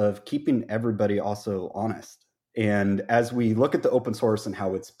source of keeping everybody also honest And as we look at the open source and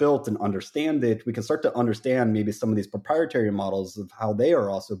how it's built and understand it, we can start to understand maybe some of these proprietary models of how they are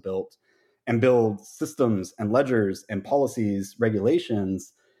also built and build systems and ledgers and policies,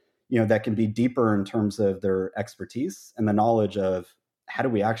 regulations, that can be deeper in terms of their expertise and the knowledge of how do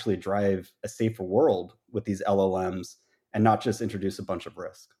we actually drive a safer world with these LLMs and not just introduce a bunch of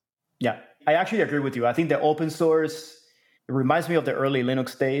risk. Yeah, I actually agree with you. I think the open source, it reminds me of the early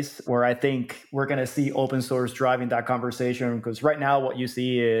Linux days where I think we're going to see open source driving that conversation, because right now what you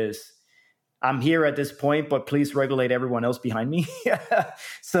see is I'm here at this point, but please regulate everyone else behind me.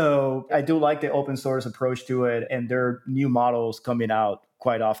 So I do like the open source approach to it, and there are new models coming out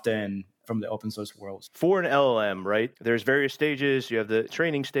quite often from the open source world. For an LLM, right, there's various stages. You have the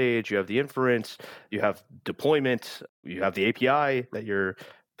training stage, you have the inference, you have deployment, you have the API that you're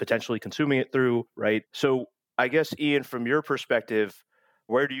potentially consuming it through, right? So I guess, Ian, from your perspective,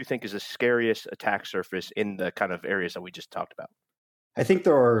 where do you think is the scariest attack surface in the kind of areas that we just talked about? I think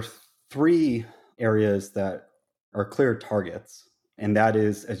there are 3 areas that are clear targets. And that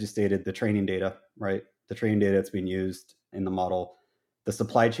is, as you stated, the training data, right? The training data that's being used in the model, the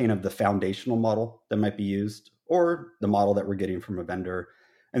supply chain of the foundational model that might be used, or the model that we're getting from a vendor.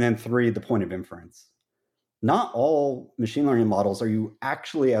 And then 3, the point of inference. Not all machine learning models are you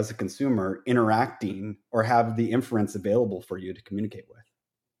actually, as a consumer, interacting or have the inference available for you to communicate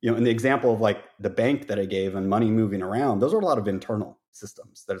with. In the example of like the bank that I gave and money moving around, those are a lot of internal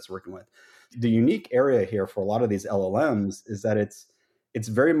systems that it's working with. The unique area here for a lot of these LLMs is that it's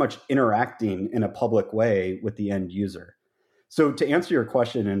very much interacting in a public way with the end user. So to answer your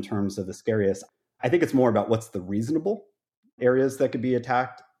question in terms of the scariest, I think it's more about what's the reasonable areas that could be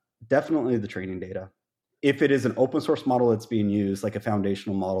attacked. Definitely the training data. If it is an open source model that's being used, like a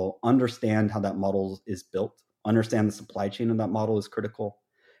foundational model, understand how that model is built, understand the supply chain of that model is critical.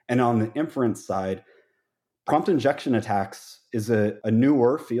 And on the inference side, prompt injection attacks is a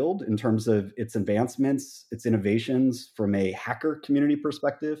newer field in terms of its advancements, its innovations from a hacker community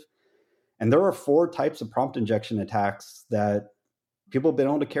perspective. And there are 4 types of prompt injection attacks that people have been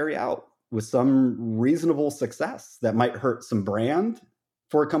able to carry out with some reasonable success that might hurt some brand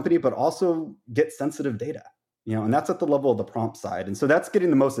for a company, but also get sensitive data, and that's at the level of the prompt side. And so that's getting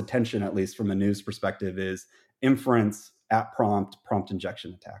the most attention, at least from a news perspective, is inference at prompt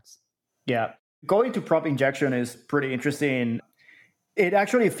injection attacks. Yeah. Going to prompt injection is pretty interesting. It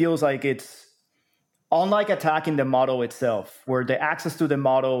actually feels like it's unlike attacking the model itself, where the access to the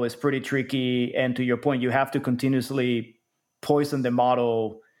model is pretty tricky. And to your point, you have to continuously poison the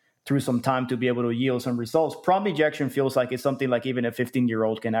model through some time to be able to yield some results. Prompt injection feels like it's something like even a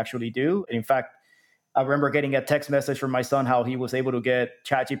 15-year-old can actually do. And in fact, I remember getting a text message from my son how he was able to get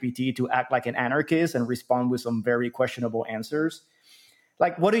ChatGPT to act like an anarchist and respond with some very questionable answers.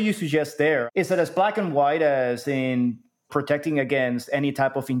 Like, what do you suggest there? Is it as black and white as in protecting against any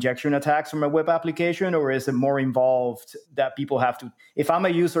type of injection attacks from a web application, or is it more involved that people have to, if I'm a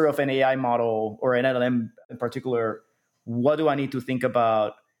user of an AI model or an LLM in particular, what do I need to think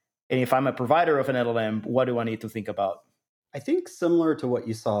about? And if I'm a provider of an LLM, what do I need to think about? I think similar to what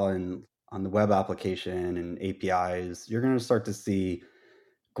you saw on the web application and APIs, you're going to start to see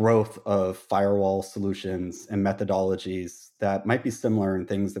growth of firewall solutions and methodologies that might be similar in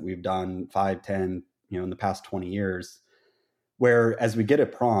things that we've done 5, 10, in the past 20 years, where as we get a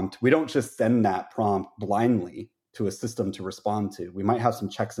prompt, we don't just send that prompt blindly to a system to respond to. We might have some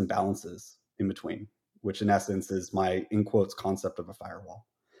checks and balances in between, which in essence is my, in quotes, concept of a firewall.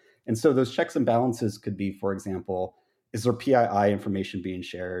 And so those checks and balances could be, for example, is there PII information being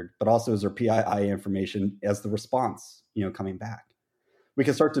shared, but also is there PII information as the response, coming back? We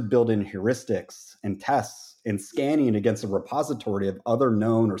can start to build in heuristics and tests and scanning against a repository of other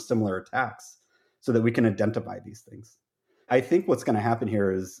known or similar attacks so that we can identify these things. I think what's going to happen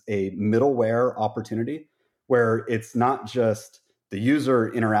here is a middleware opportunity where it's not just the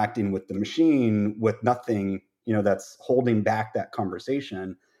user interacting with the machine with nothing, that's holding back that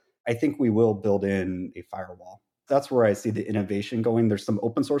conversation. I think we will build in a firewall. That's where I see the innovation going. There's some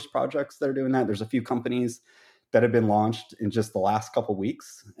open source projects that are doing that. There's a few companies that have been launched in just the last couple of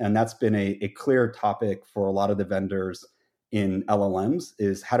weeks. And that's been a clear topic for a lot of the vendors in LLMs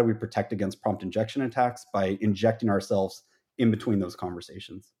is how do we protect against prompt injection attacks by injecting ourselves in between those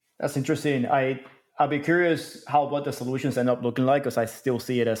conversations. That's interesting. I'll be curious what the solutions end up looking like, because I still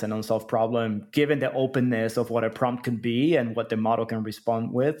see it as an unsolved problem, given the openness of what a prompt can be and what the model can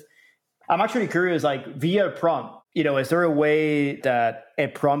respond with. I'm actually curious, like via prompt, is there a way that a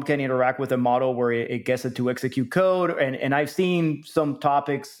prompt can interact with a model where it gets it to execute code? And I've seen some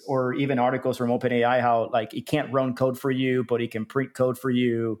topics or even articles from OpenAI how like it can't run code for you, but it can print code for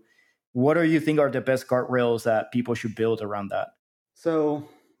you. What do you think are the best guardrails that people should build around that? So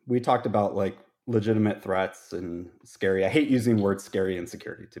we talked about like legitimate threats and scary. I hate using words scary and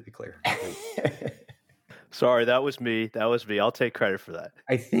security, to be clear. Sorry, that was me. I'll take credit for that.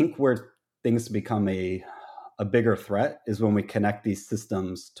 I think where things become a bigger threat is when we connect these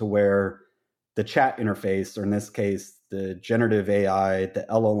systems to where the chat interface, or in this case, the generative AI, the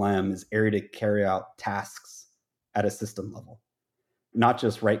LLM, is able to carry out tasks at a system level. Not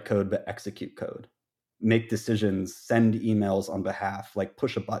just write code, but execute code, make decisions, send emails on behalf, like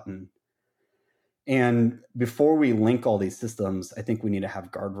push a button. And before we link all these systems, I think we need to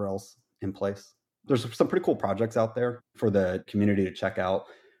have guardrails in place. There's some pretty cool projects out there for the community to check out.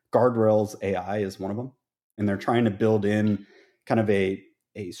 Guardrails AI is one of them. And they're trying to build in kind of a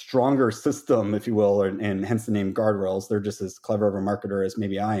stronger system, if you will, and hence the name guardrails. They're just as clever of a marketer as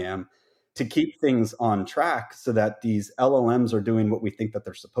maybe I am, to keep things on track so that these LLMs are doing what we think that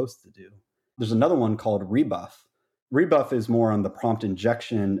they're supposed to do. There's another one called Rebuff. Rebuff is more on the prompt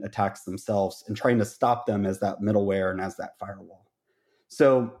injection attacks themselves and trying to stop them as that middleware and as that firewall.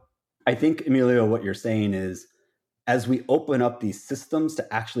 So I think, Emilio, what you're saying is, as we open up these systems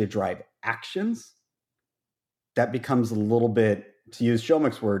to actually drive actions, that becomes a little bit, to use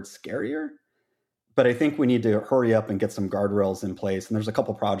Shomik's word, scarier. But I think we need to hurry up and get some guardrails in place. And there's a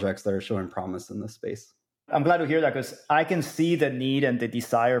couple projects that are showing promise in this space. I'm glad to hear that, because I can see the need and the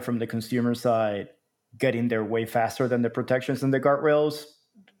desire from the consumer side getting there way faster than the protections and the guardrails.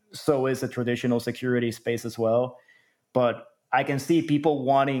 So is the traditional security space as well. But I can see people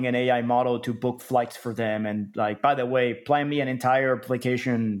wanting an AI model to book flights for them. And like, by the way, plan me an entire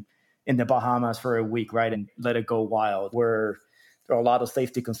application in the Bahamas for a week, right? And let it go wild, where there are a lot of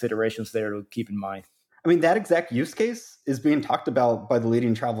safety considerations there to keep in mind. I mean, that exact use case is being talked about by the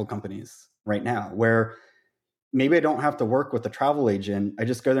leading travel companies right now, where maybe I don't have to work with a travel agent. I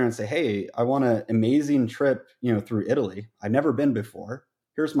just go there and say, hey, I want an amazing trip, through Italy. I've never been before.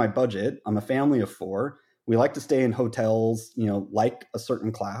 Here's my budget. I'm a family of 4. We like to stay in hotels, like a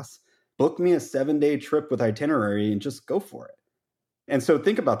certain class. Book me a 7-day trip with itinerary and just go for it. And so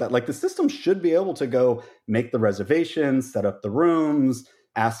think about that. Like, the system should be able to go make the reservations, set up the rooms,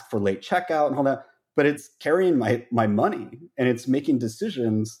 ask for late checkout and all that. But it's carrying my money, and it's making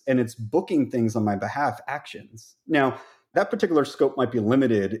decisions, and it's booking things on my behalf, actions. Now, that particular scope might be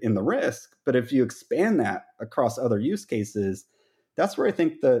limited in the risk, but if you expand that across other use cases, that's where I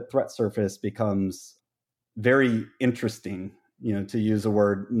think the threat surface becomes very interesting, to use a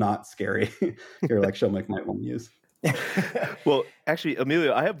word not scary here, like Shomik might want to use. Well, actually,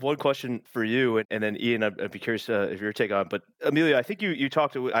 Emilio, I have one question for you, and then Ian, I'd be curious if your take on it. But Emilio, I think you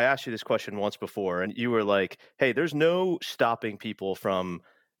talked to, I asked you this question once before, and you were like, hey, there's no stopping people from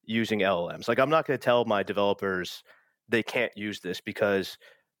using LLMs. Like, I'm not going to tell my developers they can't use this, because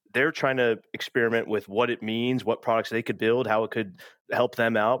they're trying to experiment with what it means, what products they could build, how it could help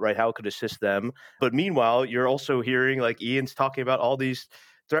them out, right? How it could assist them. But meanwhile, you're also hearing, like Ian's talking about, all these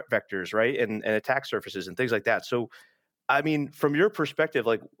threat vectors, right? And attack surfaces and things like that. So, I mean, from your perspective,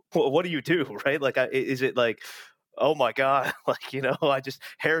 like, what do you do, right? Like, is it like, oh my God, like, I just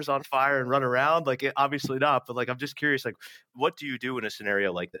hairs on fire and run around? Like, obviously not, but like, I'm just curious, like, what do you do in a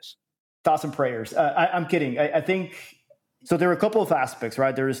scenario like this? Thoughts and prayers. I'm kidding. I think, so there are a couple of aspects,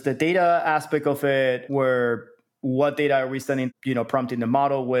 right? There's the data aspect of it, where what data are we sending, prompting the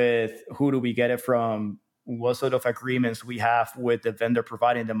model with, who do we get it from, what sort of agreements we have with the vendor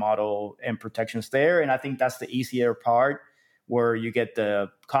providing the model, and protections there. And I think that's the easier part, where you get the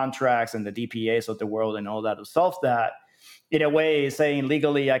contracts and the DPAs of the world and all that to solve that. In a way, saying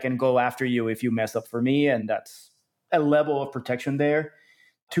legally, I can go after you if you mess up for me. And that's a level of protection there.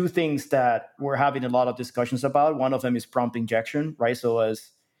 2 things that we're having a lot of discussions about. One of them is prompt injection, right? So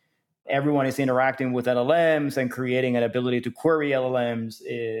as everyone is interacting with LLMs and creating an ability to query LLMs,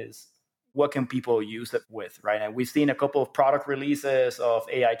 is what can people use it with, right? And we've seen a couple of product releases of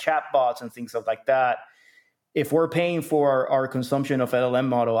AI chatbots and things like that. If we're paying for our consumption of LLM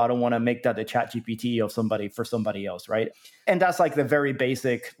model, I don't want to make that the chat GPT of somebody for somebody else, right? And that's like the very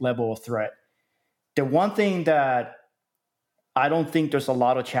basic level of threat. The one thing that I don't think there's a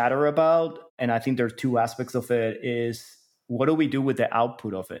lot of chatter about, and I think there's 2 aspects of it, is what do we do with the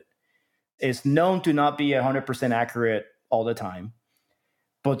output of it? It's known to not be 100% accurate all the time.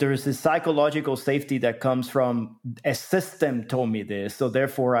 But there is this psychological safety that comes from, a system told me this, so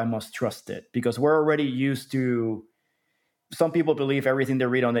therefore I must trust it. Because we're already used to, some people believe everything they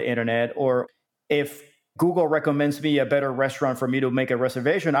read on the internet, or if Google recommends me a better restaurant for me to make a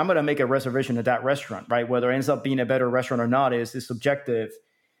reservation, I'm going to make a reservation at that restaurant, right? Whether it ends up being a better restaurant or not is subjective.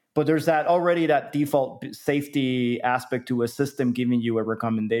 But there's that default safety aspect to a system giving you a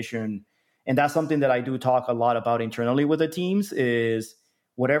recommendation. And that's something that I do talk a lot about internally with the teams is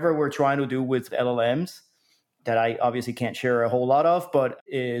whatever we're trying to do with LLMs that I obviously can't share a whole lot of, but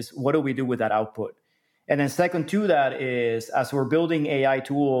is what do we do with that output? And then second to that is as we're building AI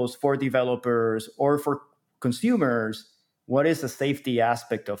tools for developers or for consumers, what is the safety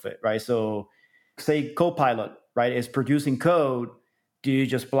aspect of it, right? So say Copilot, right, is producing code. Do you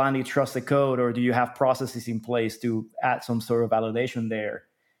just blindly trust the code or do you have processes in place to add some sort of validation there?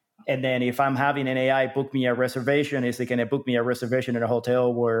 And then if I'm having an AI book me a reservation, is it going to book me a reservation in a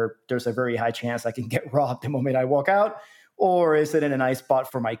hotel where there's a very high chance I can get robbed the moment I walk out? Or is it in a nice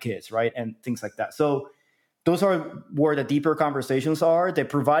spot for my kids, right? And things like that. So those are where the deeper conversations are. They're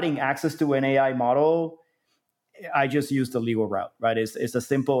providing access to an AI model. I just use the legal route, right? It's as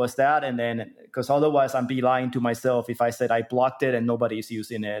simple as that. And then, because otherwise I'm be lying to myself if I said I blocked it and nobody's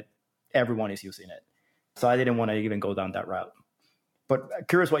using it, everyone is using it. So I didn't want to even go down that route. But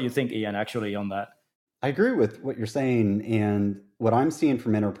curious what you think, Ian, actually on that. I agree with what you're saying. And what I'm seeing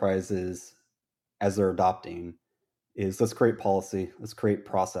from enterprises as they're adopting is let's create policy, let's create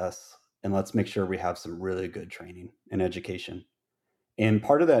process, and let's make sure we have some really good training and education. And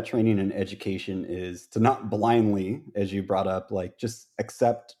part of that training and education is to not blindly, as you brought up, like just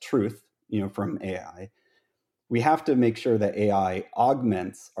accept truth, from AI. We have to make sure that AI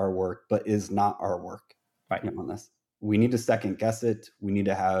augments our work, but is not our work. Right. On this. We need to second guess it. We need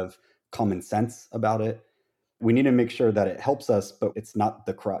to have common sense about it. We need to make sure that it helps us, but it's not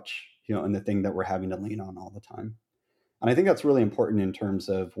the crutch, and the thing that we're having to lean on all the time. And I think that's really important in terms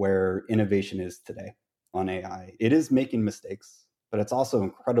of where innovation is today on AI. It is making mistakes, but it's also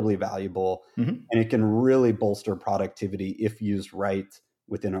incredibly valuable, and it can really bolster productivity if used right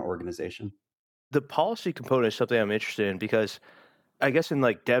within an organization. The policy component is something I'm interested in because I guess in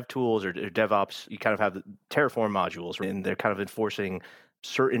like dev tools or DevOps, you kind of have the Terraform modules, and they're kind of enforcing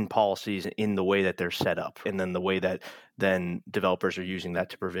certain policies in the way that they're set up, and then the way that then developers are using that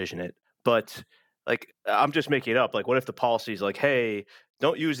to provision it. But like, I'm just making it up. Like, what if the policy is like, hey,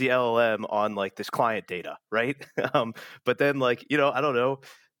 don't use the LLM on like this client data, right? But then like, I don't know,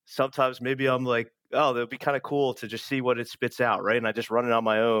 sometimes maybe I'm like, oh, that'd be kind of cool to just see what it spits out, right? And I just run it on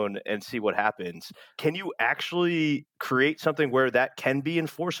my own and see what happens. Can you actually create something where that can be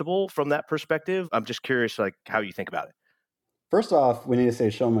enforceable from that perspective? I'm just curious, like, how you think about it. First off, we need to say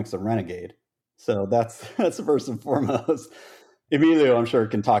Shomik's a renegade. So that's first and foremost. Emilio, I'm sure,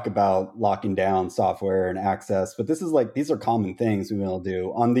 can talk about locking down software and access, but these are common things we will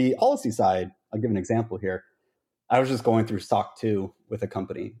do. On the policy side, I'll give an example here. I was just going through SOC 2 with a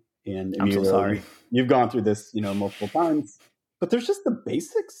company. And Emilio, I'm so sorry. You've gone through this, multiple times, but there's just the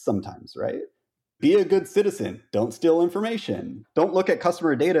basics sometimes, right? Be a good citizen. Don't steal information. Don't look at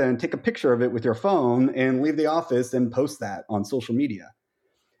customer data and take a picture of it with your phone and leave the office and post that on social media.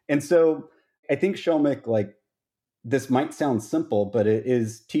 And so I think Shomik, like, this might sound simple, but it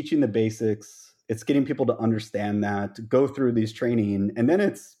is teaching the basics. It's getting people to understand that, go through these training. And then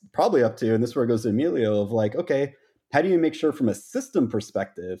it's probably up to, and this is where it goes to Emilio, of like, okay, how do you make sure from a system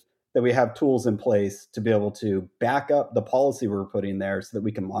perspective that we have tools in place to be able to back up the policy we're putting there so that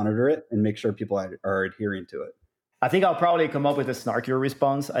we can monitor it and make sure people are adhering to it? I think I'll probably come up with a snarkier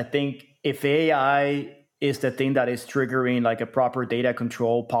response. I think if AI is the thing that is triggering like a proper data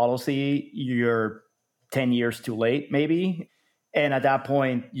control policy, you're 10 years too late, maybe. And at that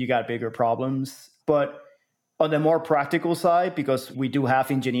point, you got bigger problems. But on the more practical side, because we do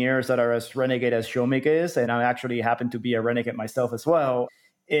have engineers that are as renegade as Shomik is, and I actually happen to be a renegade myself as well,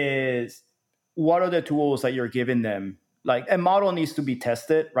 is what are the tools that you're giving them? Like, a model needs to be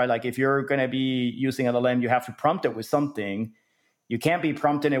tested, right? Like, if you're going to be using LLM, you have to prompt it with something. You can't be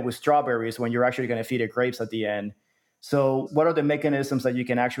prompting it with strawberries when you're actually going to feed it grapes at the end. So what are the mechanisms that you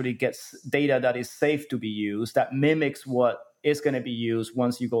can actually get data that is safe to be used, that mimics what is going to be used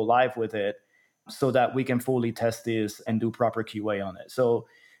once you go live with it, so that we can fully test this and do proper QA on it? So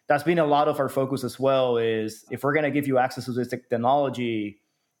that's been a lot of our focus as well, is if we're going to give you access to this technology,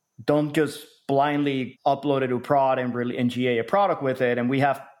 don't just blindly upload it to prod and really GA a product with it. And we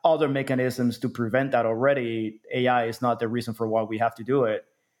have other mechanisms to prevent that already. AI is not the reason for why we have to do it.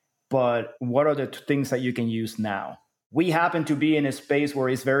 But what are the things that you can use now? We happen to be in a space where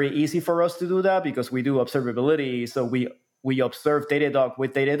it's very easy for us to do that because we do observability. So we observe Datadog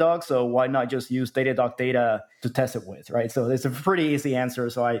with Datadog. So why not just use Datadog data to test it with, right? So it's a pretty easy answer.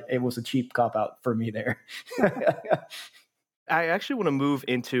 So it was a cheap cop-out for me there. I actually want to move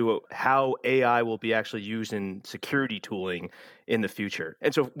into how AI will be actually used in security tooling in the future.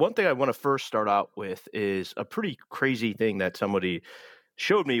 And so one thing I want to first start out with is a pretty crazy thing that somebody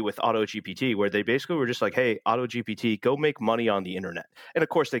showed me with AutoGPT, where they basically were just like, hey, AutoGPT, go make money on the internet. And of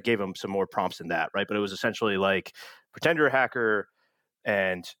course, they gave them some more prompts than that, right? But it was essentially like, pretend you're a hacker,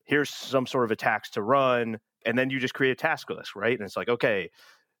 and here's some sort of attacks to run. And then you just create a task list, right? And it's like, okay,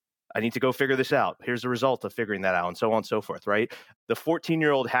 I need to go figure this out. Here's the result of figuring that out, and so on and so forth, right? The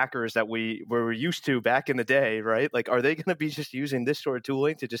 14-year-old hackers that we were used to back in the day, right? Like, are they going to be just using this sort of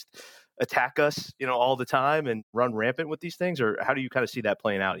tooling to just attack us, all the time and run rampant with these things? Or how do you kind of see that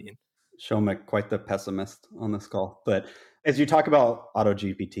playing out, Ian? Shomek, quite the pessimist on this call. But as you talk about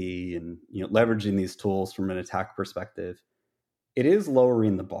AutoGPT and leveraging these tools from an attack perspective, it is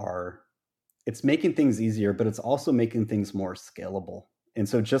lowering the bar. It's making things easier, but it's also making things more scalable. And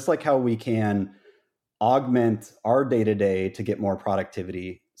so just like how we can augment our day-to-day to get more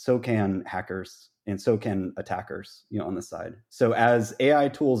productivity, so can hackers and so can attackers, on the side. So as AI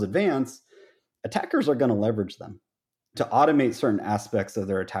tools advance, attackers are going to leverage them to automate certain aspects of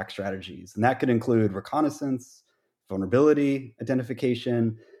their attack strategies. And that could include reconnaissance, vulnerability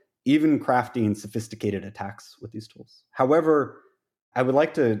identification, even crafting sophisticated attacks with these tools. However, I would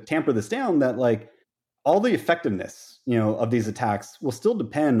like to tamper this down that all the effectiveness, of these attacks will still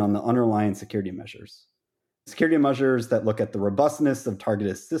depend on the underlying security measures. Security measures that look at the robustness of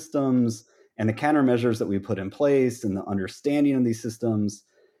targeted systems and the countermeasures that we put in place and the understanding of these systems.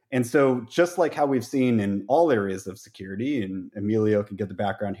 And so just like how we've seen in all areas of security, and Emilio can get the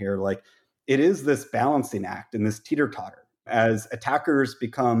background here, it is this balancing act and this teeter-totter. As attackers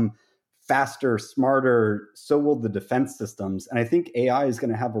become faster, smarter, so will the defense systems. And I think AI is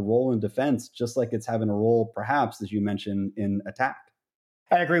going to have a role in defense, just like it's having a role, perhaps, as you mentioned, in attack.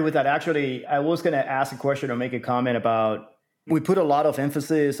 I agree with that. Actually, I was going to ask a question or make a comment about, we put a lot of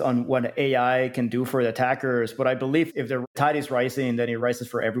emphasis on what AI can do for the attackers, but I believe if the tide is rising, then it rises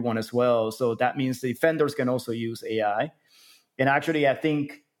for everyone as well. So that means the defenders can also use AI. And actually, I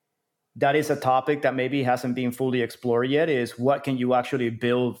think that is a topic that maybe hasn't been fully explored yet, is what can you actually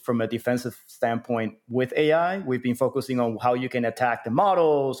build from a defensive standpoint with AI? We've been focusing on how you can attack the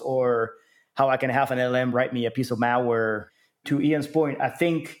models or how I can have an LLM write me a piece of malware. To Ian's point, I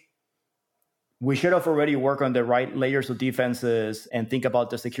think we should have already worked on the right layers of defenses and think about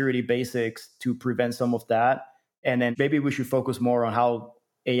the security basics to prevent some of that. And then maybe we should focus more on how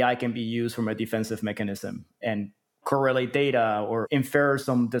AI can be used from a defensive mechanism and correlate data or infer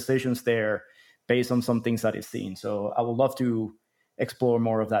some decisions there based on some things that is seen. So I would love to explore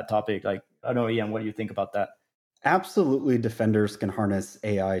more of that topic. I don't know, Ian, what do you think about that? Absolutely, defenders can harness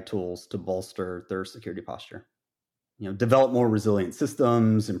AI tools to bolster their security posture. Develop more resilient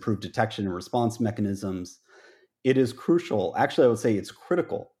systems, improve detection and response mechanisms. It is crucial. Actually, I would say it's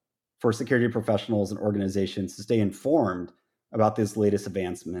critical for security professionals and organizations to stay informed about these latest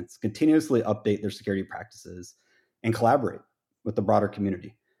advancements, continuously update their security practices, and collaborate with the broader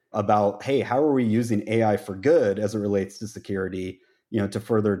community about, hey, how are we using AI for good as it relates to security, to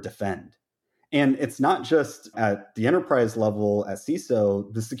further defend? And it's not just at the enterprise level at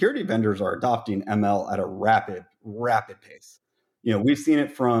CISO. The security vendors are adopting ML at a rapid pace. We've seen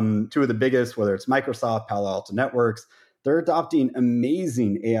it from two of the biggest, whether it's Microsoft, Palo Alto Networks. They're adopting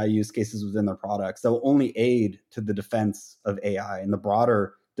amazing AI use cases within their products that will only aid to the defense of AI and the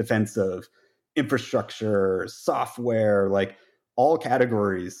broader defense of infrastructure, software, all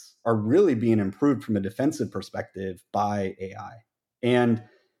categories are really being improved from a defensive perspective by AI. And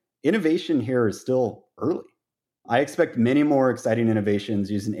innovation here is still early. I expect many more exciting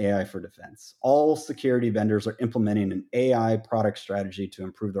innovations using AI for defense. All security vendors are implementing an AI product strategy to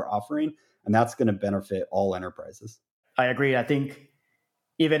improve their offering, and that's going to benefit all enterprises. I agree. I think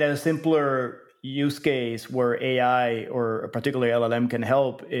even a simpler use case where AI or particularly LLM can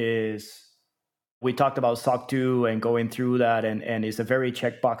help is, we talked about SOC 2 and going through that, and it's a very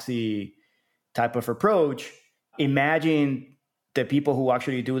checkboxy type of approach. Imagine the people who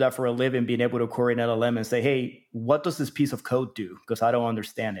actually do that for a living being able to query an LLM and say, hey, what does this piece of code do? Because I don't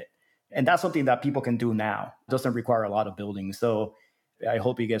understand it. And that's something that people can do now. It doesn't require a lot of building. So I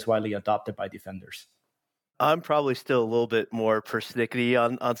hope it gets widely adopted by defenders. I'm probably still a little bit more persnickety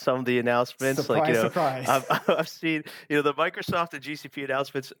on some of the announcements. Surprise. I've seen, the Microsoft and GCP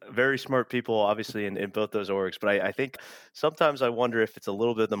announcements, very smart people, obviously, in both those orgs. But I think sometimes I wonder if it's a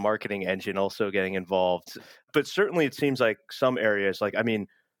little bit of the marketing engine also getting involved. But certainly it seems like some areas,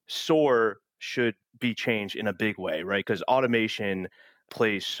 SOAR should be changed in a big way, right? Because automation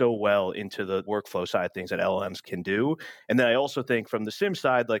plays so well into the workflow side of things that LLMs can do. And then I also think from the SIM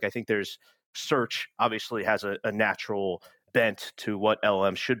side, I think there's search obviously has a natural bent to what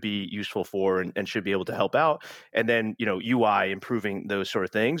LLM should be useful for and should be able to help out. And then, UI improving those sort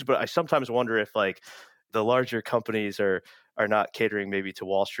of things. But I sometimes wonder if the larger companies are are not catering maybe to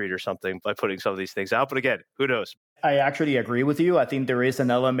Wall Street or something by putting some of these things out. But again, who knows? I actually agree with you. I think there is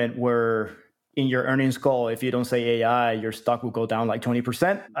an element where in your earnings call, if you don't say AI, your stock will go down like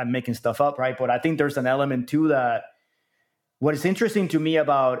 20%. I'm making stuff up, right? But I think there's an element to that. What is interesting to me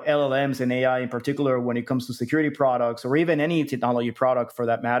about LLMs and AI in particular when it comes to security products or even any technology product for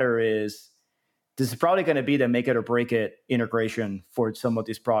that matter is this is probably going to be the make it or break it integration for some of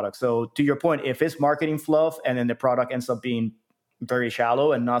these products. So to your point, if it's marketing fluff and then the product ends up being very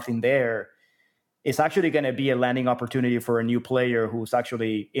shallow and nothing there, it's actually going to be a landing opportunity for a new player who's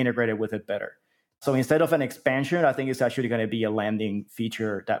actually integrated with it better. So instead of an expansion, I think it's actually going to be a landing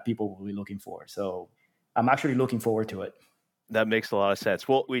feature that people will be looking for. So I'm actually looking forward to it. That makes a lot of sense.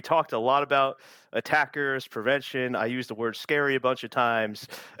 Well, we talked a lot about attackers, prevention. I used the word scary a bunch of times.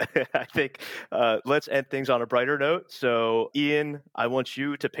 I think let's end things on a brighter note. So, Ian, I want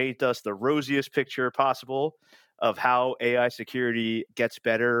you to paint us the rosiest picture possible of how AI security gets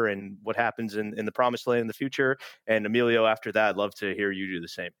better and what happens in the promised land in the future. And Emilio, after that, I'd love to hear you do the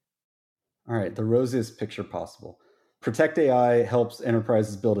same. All right, the rosiest picture possible. Protect AI helps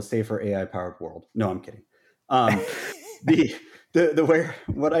enterprises build a safer AI-powered world. No, I'm kidding. The way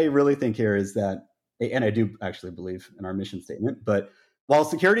what I really think here is that, and I do actually believe in our mission statement, but while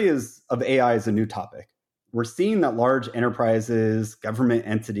security of AI is a new topic, we're seeing that large enterprises, government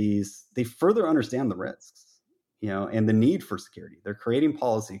entities, they further understand the risks, and the need for security. They're creating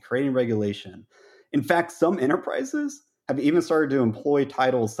policy, creating regulation. In fact, some enterprises have even started to employ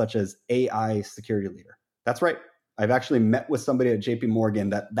titles such as AI security leader. That's right. I've actually met with somebody at JP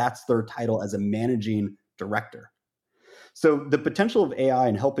Morgan that's their title as a managing director. So the potential of AI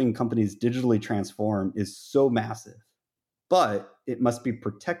in helping companies digitally transform is so massive, but it must be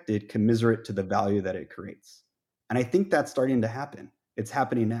protected commensurate to the value that it creates. And I think that's starting to happen. It's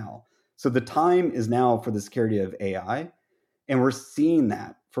happening now. So the time is now for the security of AI, and we're seeing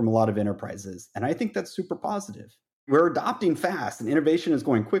that from a lot of enterprises. And I think that's super positive. We're adopting fast and innovation is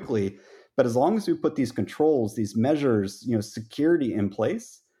going quickly, but as long as we put these controls, these measures, security in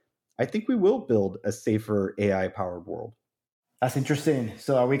place, I think we will build a safer AI-powered world. That's interesting.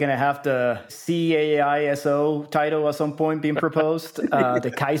 So are we going to have the CISO title at some point being proposed?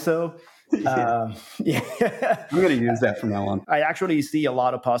 The CISO? Yeah. I'm going to use that from now on. I actually see a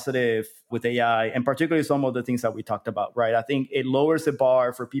lot of positive with AI, and particularly some of the things that we talked about, right? I think it lowers the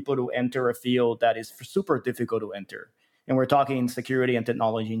bar for people to enter a field that is super difficult to enter. And we're talking security and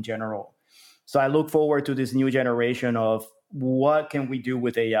technology in general. So I look forward to this new generation of what can we do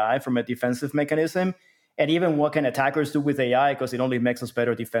with AI from a defensive mechanism, and even what can attackers do with AI, because it only makes us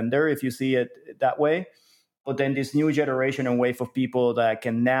better defender if you see it that way. But then this new generation and wave of people that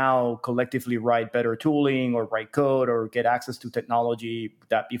can now collectively write better tooling or write code or get access to technology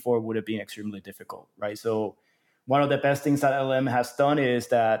that before would have been extremely difficult, right? So one of the best things that LLM has done is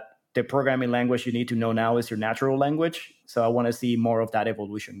that the programming language you need to know now is your natural language. So I want to see more of that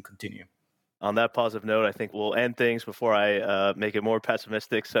evolution continue. On that positive note, I think we'll end things before I make it more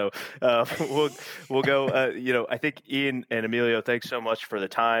pessimistic. So we'll go. I think Ian and Emilio, thanks so much for the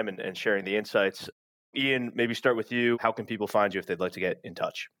time and sharing the insights. Ian, maybe start with you. How can people find you if they'd like to get in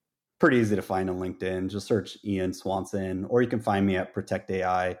touch? Pretty easy to find on LinkedIn. Just search Ian Swanson, or you can find me at Protect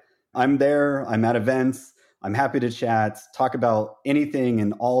AI. I'm there. I'm at events. I'm happy to chat, talk about anything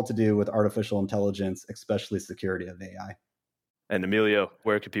and all to do with artificial intelligence, especially security of AI. And Emilio,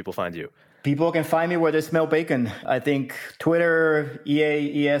 where can people find you? People can find me where they smell bacon. I think Twitter,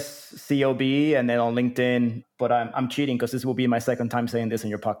 EAESCOB, and then on LinkedIn. But I'm cheating because this will be my second time saying this in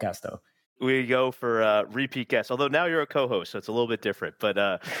your podcast, though. We go for repeat guests, although now you're a co-host, so it's a little bit different. But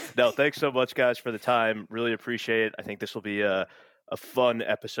no, thanks so much, guys, for the time. Really appreciate it. I think this will be a fun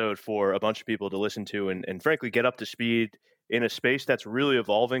episode for a bunch of people to listen to and frankly, get up to speed in a space that's really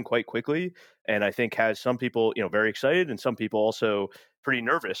evolving quite quickly. And I think has some people, very excited and some people also pretty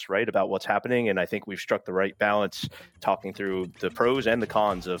nervous, right, about what's happening. And I think we've struck the right balance talking through the pros and the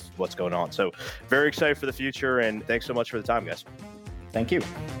cons of what's going on. So very excited for the future. And thanks so much for the time, guys. Thank you.